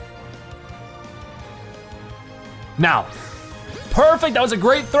 Now, perfect, that was a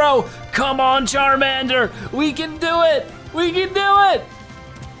great throw. Come on, Charmander, we can do it. We can do it.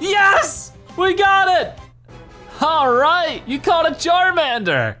 Yes, we got it. All right, you caught a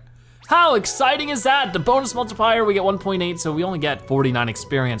Charmander. How exciting is that? The bonus multiplier, we get 1.8, so we only get 49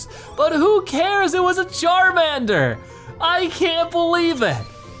 experience. But who cares, it was a Charmander. I can't believe it.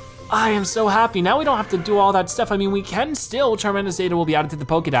 I am so happy. Now we don't have to do all that stuff. I mean, we can still, Charmander's data will be added to the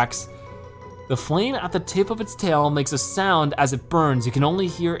Pokedex. The flame at the tip of its tail makes a sound as it burns. You can only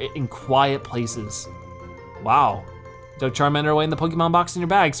hear it in quiet places. Wow. Took Charmander away in the Pokemon box in your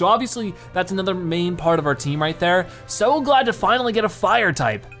bag. So obviously, that's another main part of our team right there. So glad to finally get a fire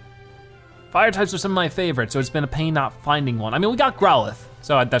type. Fire types are some of my favorites, so it's been a pain not finding one. I mean, we got Growlithe,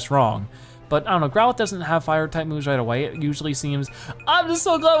 so that's wrong. But I don't know, Growlithe doesn't have fire type moves right away, it usually seems. I'm just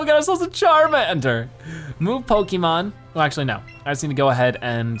so glad we got ourselves a Charmander. Move Pokemon. Well, actually no, I just need to go ahead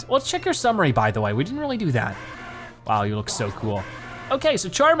and, let's check your summary by the way, we didn't really do that. Wow, you look so cool. Okay, so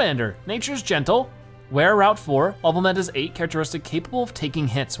Charmander, nature's gentle, wear Route 4, level meta is 8, characteristic capable of taking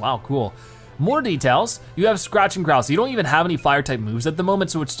hits. Wow, cool. More details, you have Scratch and Growl, so you don't even have any fire type moves at the moment,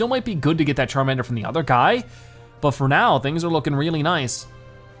 so it still might be good to get that Charmander from the other guy, but for now, things are looking really nice.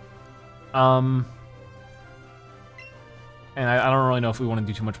 And I don't really know if we wanna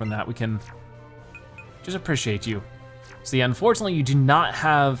do too much on that. We can just appreciate you. So yeah, unfortunately, you do not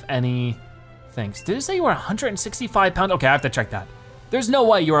have any things. Did it say you were 165 pounds? Okay, I have to check that. There's no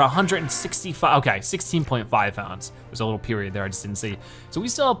way you're 165, okay, 16.5 pounds. There's a little period there I just didn't see. So we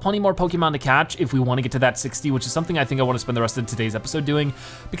still have plenty more Pokemon to catch if we want to get to that 60, which is something I think I want to spend the rest of today's episode doing,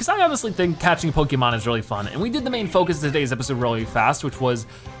 because I honestly think catching Pokemon is really fun. And we did the main focus of today's episode really fast, which was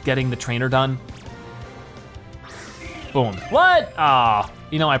getting the trainer done. Boom, what? Ah,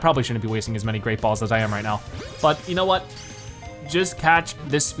 you know, I probably shouldn't be wasting as many Great Balls as I am right now. But you know what? Just catch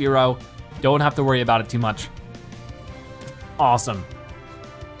this Spearow. Don't have to worry about it too much. Awesome.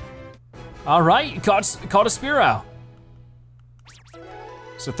 All right, caught a Spearow.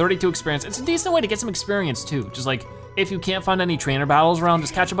 So 32 experience. It's a decent way to get some experience too. Just like, if you can't find any trainer battles around,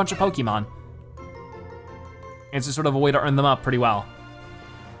 just catch a bunch of Pokemon. It's just sort of a way to earn them up pretty well.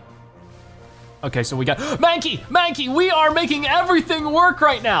 Okay, so we got, Mankey, we are making everything work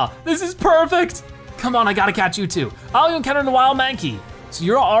right now. This is perfect. Come on, I gotta catch you too. I'll encounter the wild Mankey. So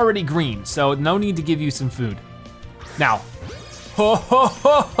you're already green, so no need to give you some food. Now, ho, ho,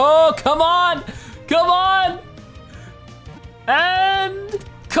 ho, ho, come on. And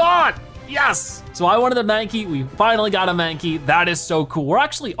caught, yes. So I wanted a Mankey, we finally got a Mankey. That is so cool. We're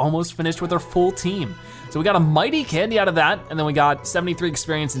actually almost finished with our full team. So we got a mighty candy out of that, and then we got 73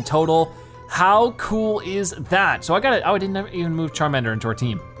 experience in total. How cool is that? So I didn't even move Charmander into our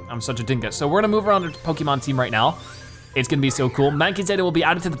team. I'm such a dingus. So we're gonna move around our Pokemon team right now. It's gonna be so cool. Mankey's data will be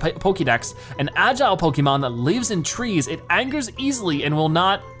added to the Pokédex. An agile Pokemon that lives in trees. It angers easily and will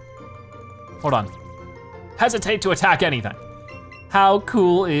not, hold on, hesitate to attack anything. How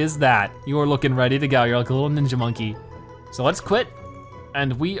cool is that? You are looking ready to go. You're like a little ninja monkey. So let's quit,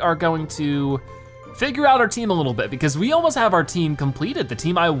 and we are going to figure out our team a little bit because we almost have our team completed, the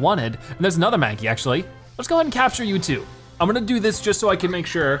team I wanted. And there's another Mankey actually. Let's go ahead and capture you too. I'm gonna do this just so I can make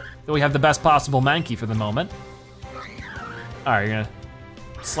sure that we have the best possible Mankey for the moment. All right, you're gonna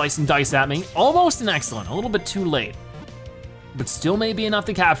slice and dice at me. Almost an excellent, a little bit too late, but still may be enough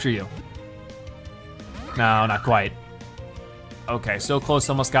to capture you. No, not quite. Okay, so close,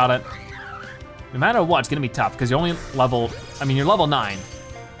 almost got it. No matter what, it's gonna be tough because you're only you're level 9,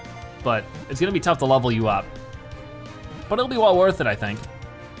 but it's gonna be tough to level you up. But it'll be well worth it, I think.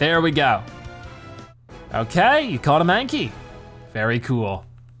 There we go. Okay, you caught a Mankey. Very cool.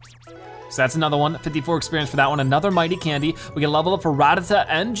 So that's another one, 54 experience for that one, another mighty candy. We get a level up for Rattata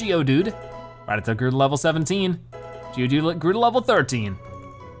and Geodude. Rattata grew to level 17. Geodude grew to level 13.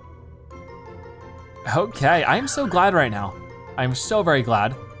 Okay, I am so glad right now. I'm so very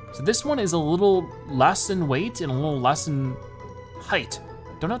glad. So this one is a little less in weight and a little less in height.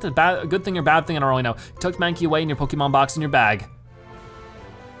 Don't know if that's a good thing or bad thing, I don't really know. Tuck Mankey away in your Pokemon box in your bag.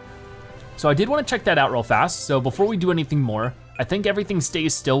 So I did want to check that out real fast. So before we do anything more, I think everything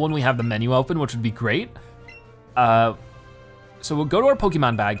stays still when we have the menu open, which would be great. So we'll go to our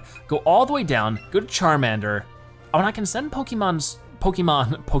Pokemon bag, go all the way down, go to Charmander. Oh, and I can send Pokemon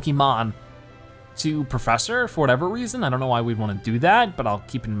to Professor for whatever reason. I don't know why we'd want to do that, but I'll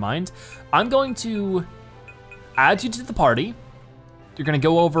keep it in mind. I'm going to add you to the party. You're gonna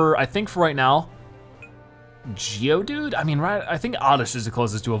go over, I think for right now, Geodude? I think Oddish is the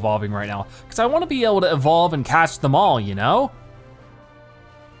closest to evolving right now, because I want to be able to evolve and catch them all, you know?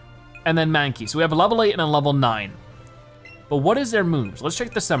 And then Mankey. So we have a level 8 and a level 9. But what is their moves? Let's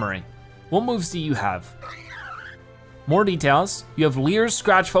check the summary. What moves do you have? More details. You have Leers,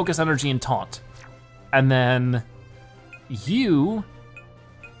 Scratch, Focus, Energy, and Taunt. And then you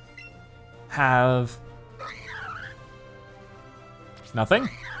have nothing?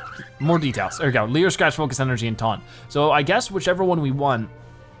 More details. There we go. Leer, Scratch, Focus, Energy, and Taunt. So I guess whichever one we want,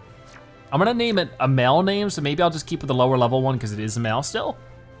 I'm gonna name it a male name, so maybe I'll just keep with the lower level one because it is a male still.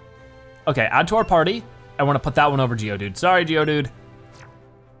 Okay, add to our party. I wanna put that one over Geodude. Sorry, Geodude.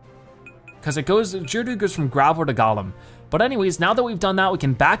 Because Geodude goes from Graveler to Golem. But anyways, now that we've done that, we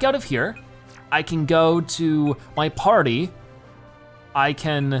can back out of here. I can go to my party. I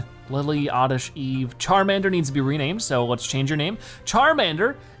can, Lily, Oddish, Eve. Charmander needs to be renamed, so let's change your name.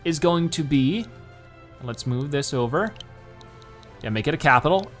 Charmander is going to be, let's move this over. Yeah, make it a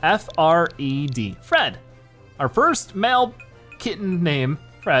capital, F-R-E-D, Fred. Our first male kitten name,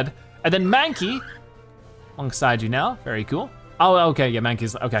 Fred. And then Mankey, alongside you now, very cool. Oh, okay, yeah,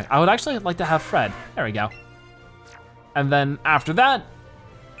 Mankey's, okay. I would actually like to have Fred, there we go. And then after that,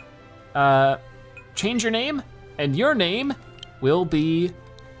 change your name, and your name will be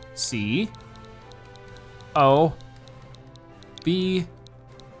C-O-B-Y.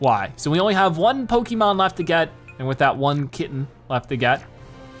 So we only have one Pokemon left to get, and with that one kitten left to get.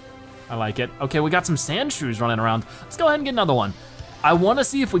 I like it. Okay, we got some Sandshrews running around. Let's go ahead and get another one. I wanna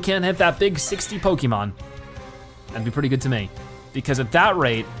see if we can hit that big 60 Pokemon. That'd be pretty good to me. Because at that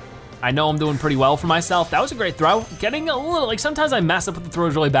rate, I know I'm doing pretty well for myself. That was a great throw. Getting a little, like sometimes I mess up with the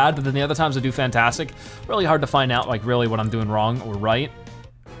throws really bad, but then the other times I do fantastic. Really hard to find out like really what I'm doing wrong or right.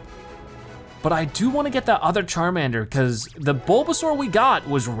 But I do wanna get that other Charmander because the Bulbasaur we got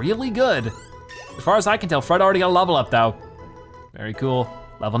was really good. As far as I can tell, Fred already got a level up though. Very cool,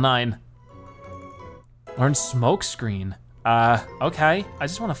 level 9. Learn Smoke Screen. Okay, I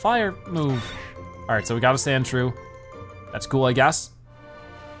just want a fire move. All right, so we got a Sandshrew. That's cool, I guess.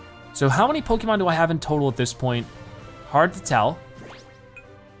 So how many Pokemon do I have in total at this point? Hard to tell.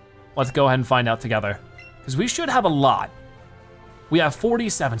 Let's go ahead and find out together. Because we should have a lot. We have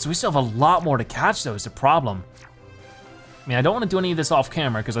 47, so we still have a lot more to catch though, is the problem. I mean, I don't wanna do any of this off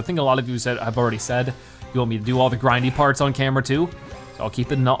camera because I think a lot of you have already said you want me to do all the grindy parts on camera too. So I'll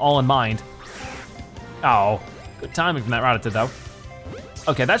keep it all in mind. Oh, good timing from that Rattata though.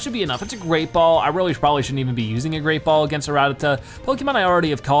 Okay, that should be enough. It's a Great Ball. I really probably shouldn't even be using a Great Ball against a Rattata. Pokemon I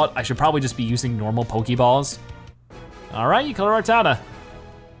already have caught, I should probably just be using normal Pokeballs. All right, you caught a Rattata.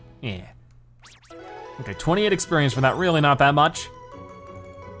 Yeah. Okay, 28 experience for that, really not that much.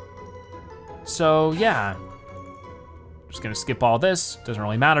 So yeah, just gonna skip all this, doesn't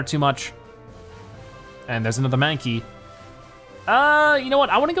really matter too much. And there's another Mankey. You know what,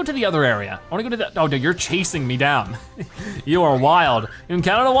 I wanna go to the other area. I wanna go to the, oh no, you're chasing me down. You are wild. You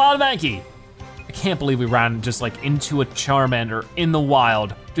encountered a wild Mankey. I can't believe we ran just like into a Charmander in the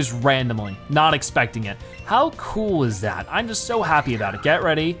wild, just randomly, not expecting it. How cool is that? I'm just so happy about it. Get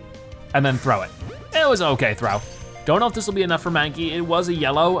ready, and then throw it. It was an okay throw. Don't know if this will be enough for Mankey. It was a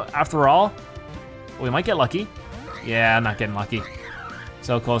yellow after all. We might get lucky. Yeah, I'm not getting lucky.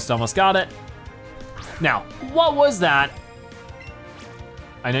 So close to almost got it. Now, what was that?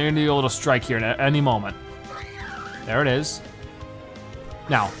 I know you're gonna do a little strike here at any moment. There it is.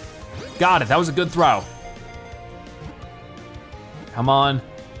 Now, got it, that was a good throw. Come on.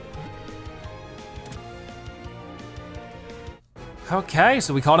 Okay,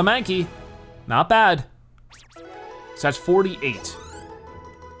 so we caught a Mankey. Not bad. So that's 48.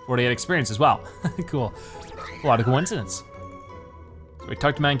 48 experience as well. Cool. A lot of coincidence. So we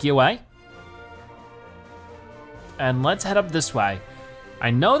tucked Mankey away. And let's head up this way. I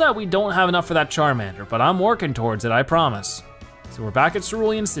know that we don't have enough for that Charmander, but I'm working towards it, I promise. So we're back at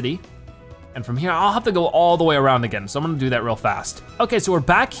Cerulean City. And from here, I'll have to go all the way around again, so I'm gonna do that real fast. Okay, so we're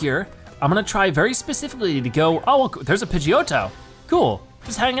back here. I'm gonna try very specifically to go, oh, there's a Pidgeotto. Cool,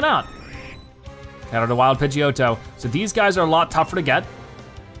 just hanging out. Got a wild Pidgeotto. So these guys are a lot tougher to get,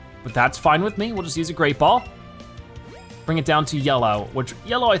 but that's fine with me. We'll just use a Great Ball. Bring it down to yellow, which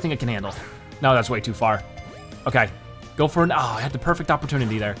yellow I think I can handle. No, that's way too far. Okay, go for an, oh, I had the perfect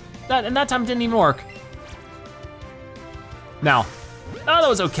opportunity there. And that time didn't even work. Now, oh, that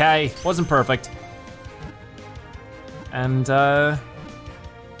was okay. Wasn't perfect. And, nah,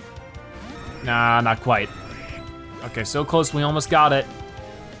 not quite. Okay, so close, we almost got it.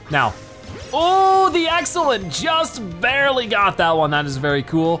 Now, oh, the excellent, just barely got that one. That is very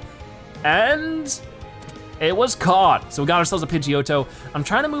cool. And it was caught. So we got ourselves a Pidgeotto. I'm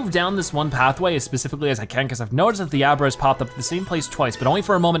trying to move down this one pathway as specifically as I can because I've noticed that the Abra has popped up at the same place twice, but only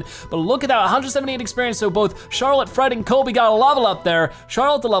for a moment. But look at that, 178 experience. So both Charlotte, Fred, and Colby got a level up there.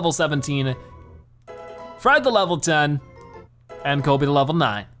 Charlotte to level 17, Fred to level 10, and Colby to level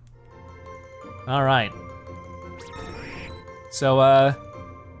 9. All right. So,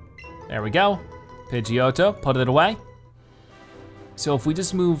 there we go. Pidgeotto, put it away. So if we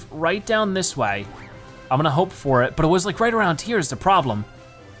just move right down this way, I'm gonna hope for it, but it was like right around here is the problem.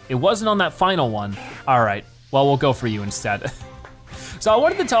 It wasn't on that final one. All right, well, we'll go for you instead. So I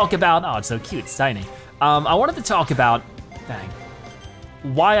wanted to talk about, oh, it's so cute, it's tiny. I wanted to talk about, dang,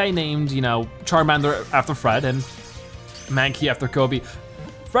 why I named, you know, Charmander after Fred and Mankey after Kobe.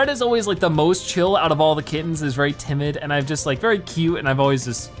 Fred is always like the most chill out of all the kittens, is very timid, and I've just like very cute, and I've always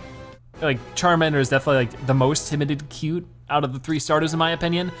just, like Charmander is definitely like the most timid and cute out of the 3 starters in my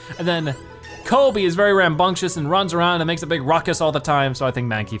opinion. And then Kobe is very rambunctious and runs around and makes a big ruckus all the time, so I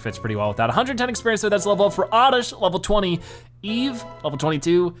think Mankey fits pretty well with that. 110 experience, so that's level up for Oddish, level 20, Eve, level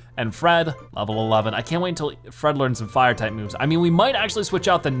 22, and Fred, level 11. I can't wait until Fred learns some fire type moves. I mean, we might actually switch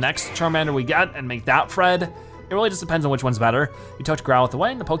out the next Charmander we get and make that Fred. It really just depends on which one's better. You touch Growlithe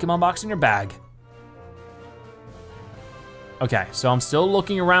away in the Pokemon box in your bag. Okay, so I'm still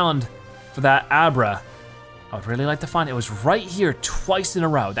looking around for that Abra. I would really like to find it. It was right here twice in a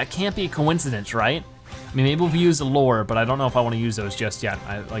row. That can't be a coincidence, right? I mean, maybe we'll use the lure, but I don't know if I want to use those just yet.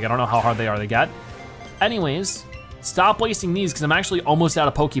 I don't know how hard they are to get. Anyways, stop wasting these because I'm actually almost out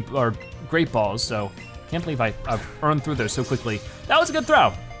of Great Balls, so can't believe I've earned through those so quickly. That was a good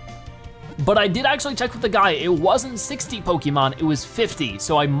throw. But I did actually check with the guy. It wasn't 60 Pokemon, it was 50.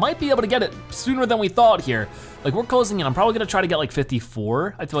 So I might be able to get it sooner than we thought here. Like we're closing in, I'm probably gonna try to get like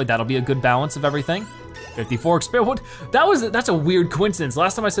 54. I feel like that'll be a good balance of everything. 54 experience, that's a weird coincidence.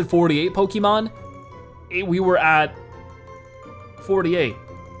 Last time I said 48 Pokemon, we were at 48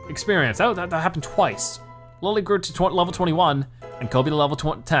 experience. That happened twice. Lily grew to level 21 and Kobe to level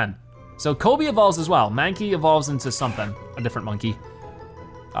 10. So Kobe evolves as well. Mankey evolves into something, a different monkey.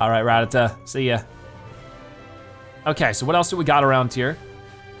 All right, Rattata, see ya. Okay, so what else do we got around here?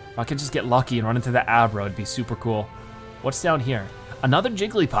 If I could just get lucky and run into the Abra, it'd be super cool. What's down here? Another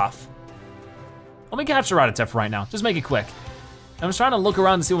Jigglypuff. Let me catch a Rattata for right now, just make it quick. I'm just trying to look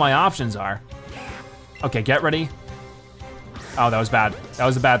around and see what my options are. Okay, get ready. Oh, that was bad. That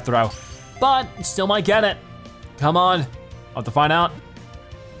was a bad throw. But still might get it. Come on, I'll have to find out.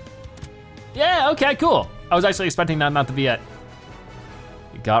 Yeah, okay, cool. I was actually expecting that not to be it.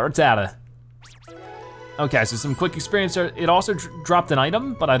 You got Rattata. Okay, so some quick experience. It also dropped an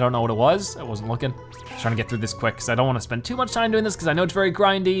item, but I don't know what it was. I wasn't looking. Just trying to get through this quick because I don't want to spend too much time doing this because I know it's very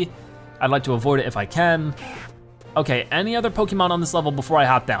grindy. I'd like to avoid it if I can. Okay, any other Pokemon on this level before I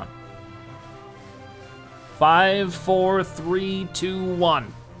hop down? 5, 4, 3, 2,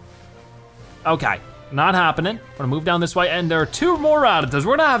 1. Okay, not happening. I'm gonna move down this way, and there are 2 more Rattatas.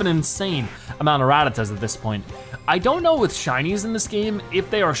 We're gonna have an insane amount of Rattatas at this point. I don't know with shinies in this game if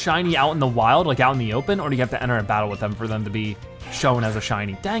they are shiny out in the wild, like out in the open, or do you have to enter a battle with them for them to be shown as a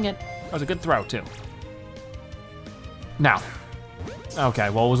shiny? Dang it, that was a good throw too. Now, okay,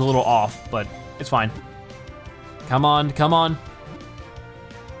 well it was a little off, but it's fine. Come on, come on.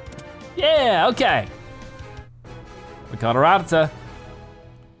 Yeah, okay. We caught a Rattata.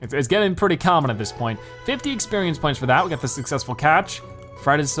 It's getting pretty common at this point. 50 experience points for that. We got the successful catch.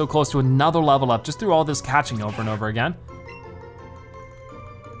 Fred is so close to another level up just through all this catching over and over again.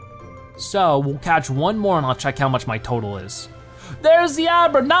 So we'll catch one more and I'll check how much my total is. There's the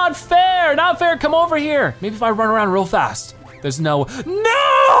Abra, not fair, not fair, come over here. Maybe if I run around real fast. There's no,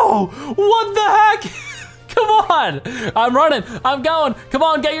 what the heck? Come on, I'm running, I'm going. Come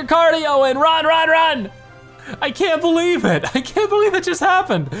on, get your cardio in, run, run, run. I can't believe it. I can't believe it just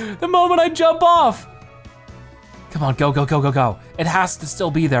happened. The moment I jump off. Come on, go, go, go, go, go. It has to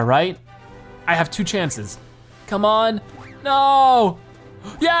still be there, right? I have 2 chances. Come on, no.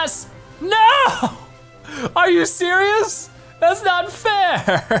 Yes, no. Are you serious? That's not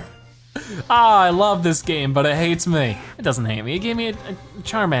fair. Ah, I love this game, but it hates me. It doesn't hate me. It gave me a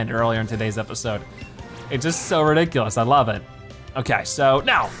Charmander earlier in today's episode. It's just so ridiculous, I love it. Okay, so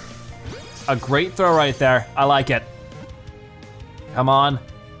now, a great throw right there. I like it. Come on.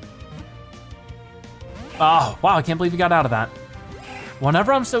 Oh, wow, I can't believe you got out of that.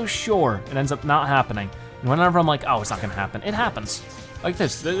 Whenever I'm so sure, it ends up not happening. And whenever I'm like, oh, it's not gonna happen, it happens. Like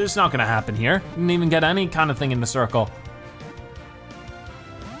this, it's not gonna happen here. Didn't even get any kind of thing in the circle.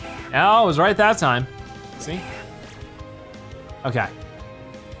 Oh, it was right that time. See? Okay.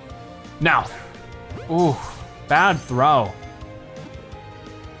 Now. Ooh, bad throw.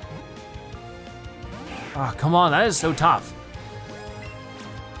 Oh, come on, that is so tough.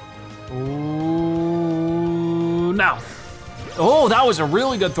 Ooh, now. Oh, that was a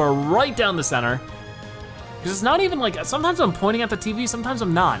really good throw right down the center. Because it's not even like, sometimes I'm pointing at the TV, sometimes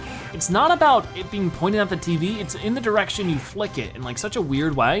I'm not. It's not about it being pointed at the TV, it's in the direction you flick it in like such a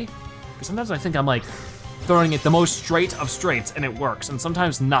weird way. Because sometimes I think I'm like throwing it the most straight of straights and it works, and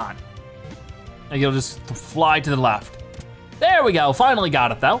sometimes not. And you'll just fly to the left. There we go, finally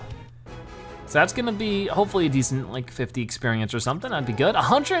got it though. So that's gonna be hopefully a decent like 50 experience or something, that'd be good.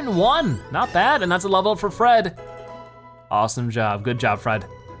 101, not bad, and that's a level up for Fred. Awesome job, good job, Fred.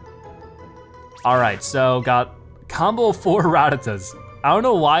 All right, so got combo of 4 Rattatas. I don't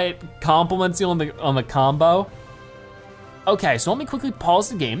know why it compliments you on the combo. Okay, so let me quickly pause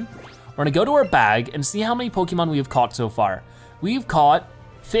the game. We're gonna go to our bag and see how many Pokemon we have caught so far. We've caught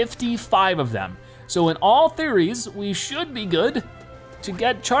 55 of them. So in all theories, we should be good to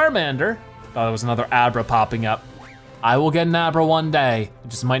get Charmander. Oh, there was another Abra popping up. I will get an Abra one day. It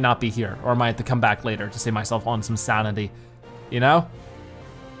just might not be here, or I might have to come back later to save myself on some sanity, you know?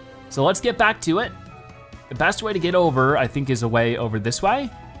 So let's get back to it. The best way to get over, I think, is a way over this way.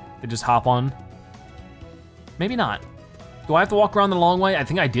 To just hop on. Maybe not. Do I have to walk around the long way? I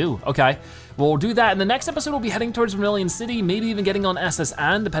think I do, okay. Well, we'll do that. In the next episode, we'll be heading towards Cerulean City, maybe even getting on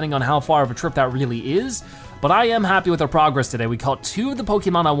SSN, depending on how far of a trip that really is. But I am happy with our progress today. We caught 2 of the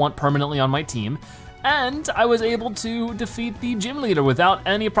Pokemon I want permanently on my team, and I was able to defeat the gym leader without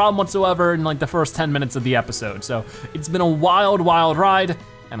any problem whatsoever in like the first 10 minutes of the episode. So it's been a wild, wild ride,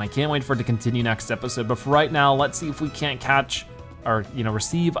 and I can't wait for it to continue next episode. But for right now, let's see if we can't catch or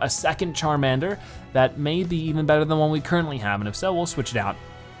receive a second Charmander that may be even better than one we currently have, and if so, we'll switch it out.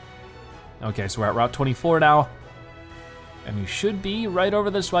 Okay, so we're at Route 24 now, and you should be right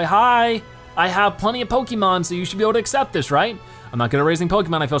over this way. Hi, I have plenty of Pokemon, so you should be able to accept this, right? I'm not good at raising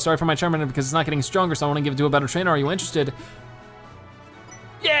Pokemon. I feel sorry for my Charmander because it's not getting stronger, so I want to give it to a better trainer. Are you interested?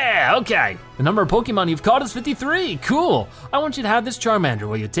 Yeah, okay. The number of Pokemon you've caught is 53, cool. I want you to have this Charmander,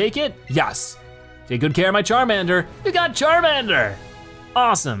 will you take it? Yes. Take good care of my Charmander. You got Charmander.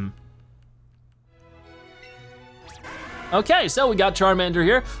 Awesome. Okay, so we got Charmander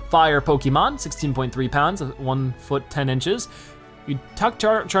here. Fire Pokemon, 16.3 pounds, 1 foot 10 inches. You tuck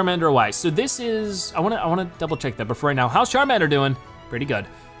Charmander away. So this is, I wanna double check that, but for right now, how's Charmander doing? Pretty good.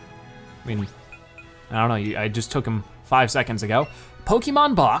 I mean, I don't know, I just took him 5 seconds ago.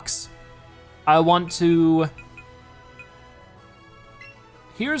 Pokemon box, I want to,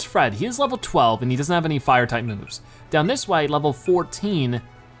 here's Fred, he is level 12 and he doesn't have any fire type moves. Down this way, level 14,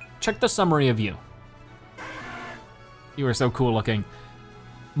 check the summary of you. You are so cool looking.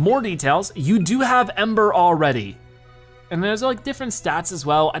 More details, you do have Ember already. And there's like different stats as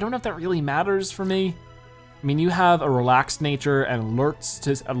well. I don't know if that really matters for me. I mean, you have a relaxed nature and alert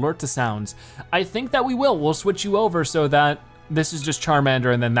to sounds. I think that we'll switch you over so that this is just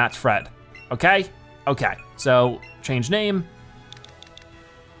Charmander and then that's Fred, okay? Okay, so change name.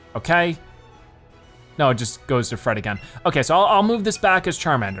 Okay. No, it just goes to Fred again. Okay, so I'll move this back as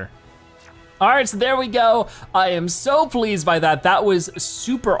Charmander. All right, so there we go. I am so pleased by that. That was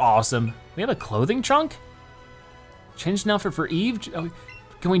super awesome. We have a clothing trunk? Change now for Eve? Oh,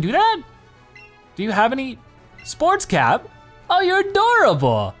 can we do that? Do you have any sports cap? Oh, you're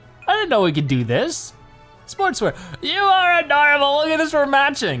adorable. I didn't know we could do this. Sportswear, you are adorable. Look at this, we're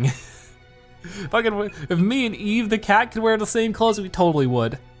matching. If me and Eve the cat could wear the same clothes, we totally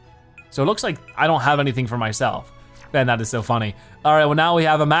would. So it looks like I don't have anything for myself. Man, that is so funny. All right, well now we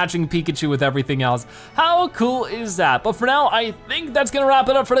have a matching Pikachu with everything else. How cool is that? But for now, I think that's gonna wrap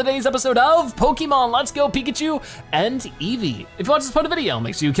it up for today's episode of Pokemon Let's Go Pikachu and Eevee. If you watched this part of the video,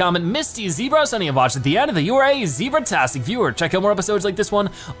 make sure you comment Misty Zebra so any of watched at the end of it. You are a Zebra-tastic viewer. Check out more episodes like this one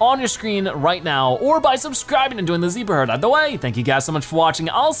on your screen right now or by subscribing and joining the Zebra Herd. Either way, thank you guys so much for watching.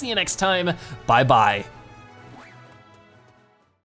 I'll see you next time. Bye-bye.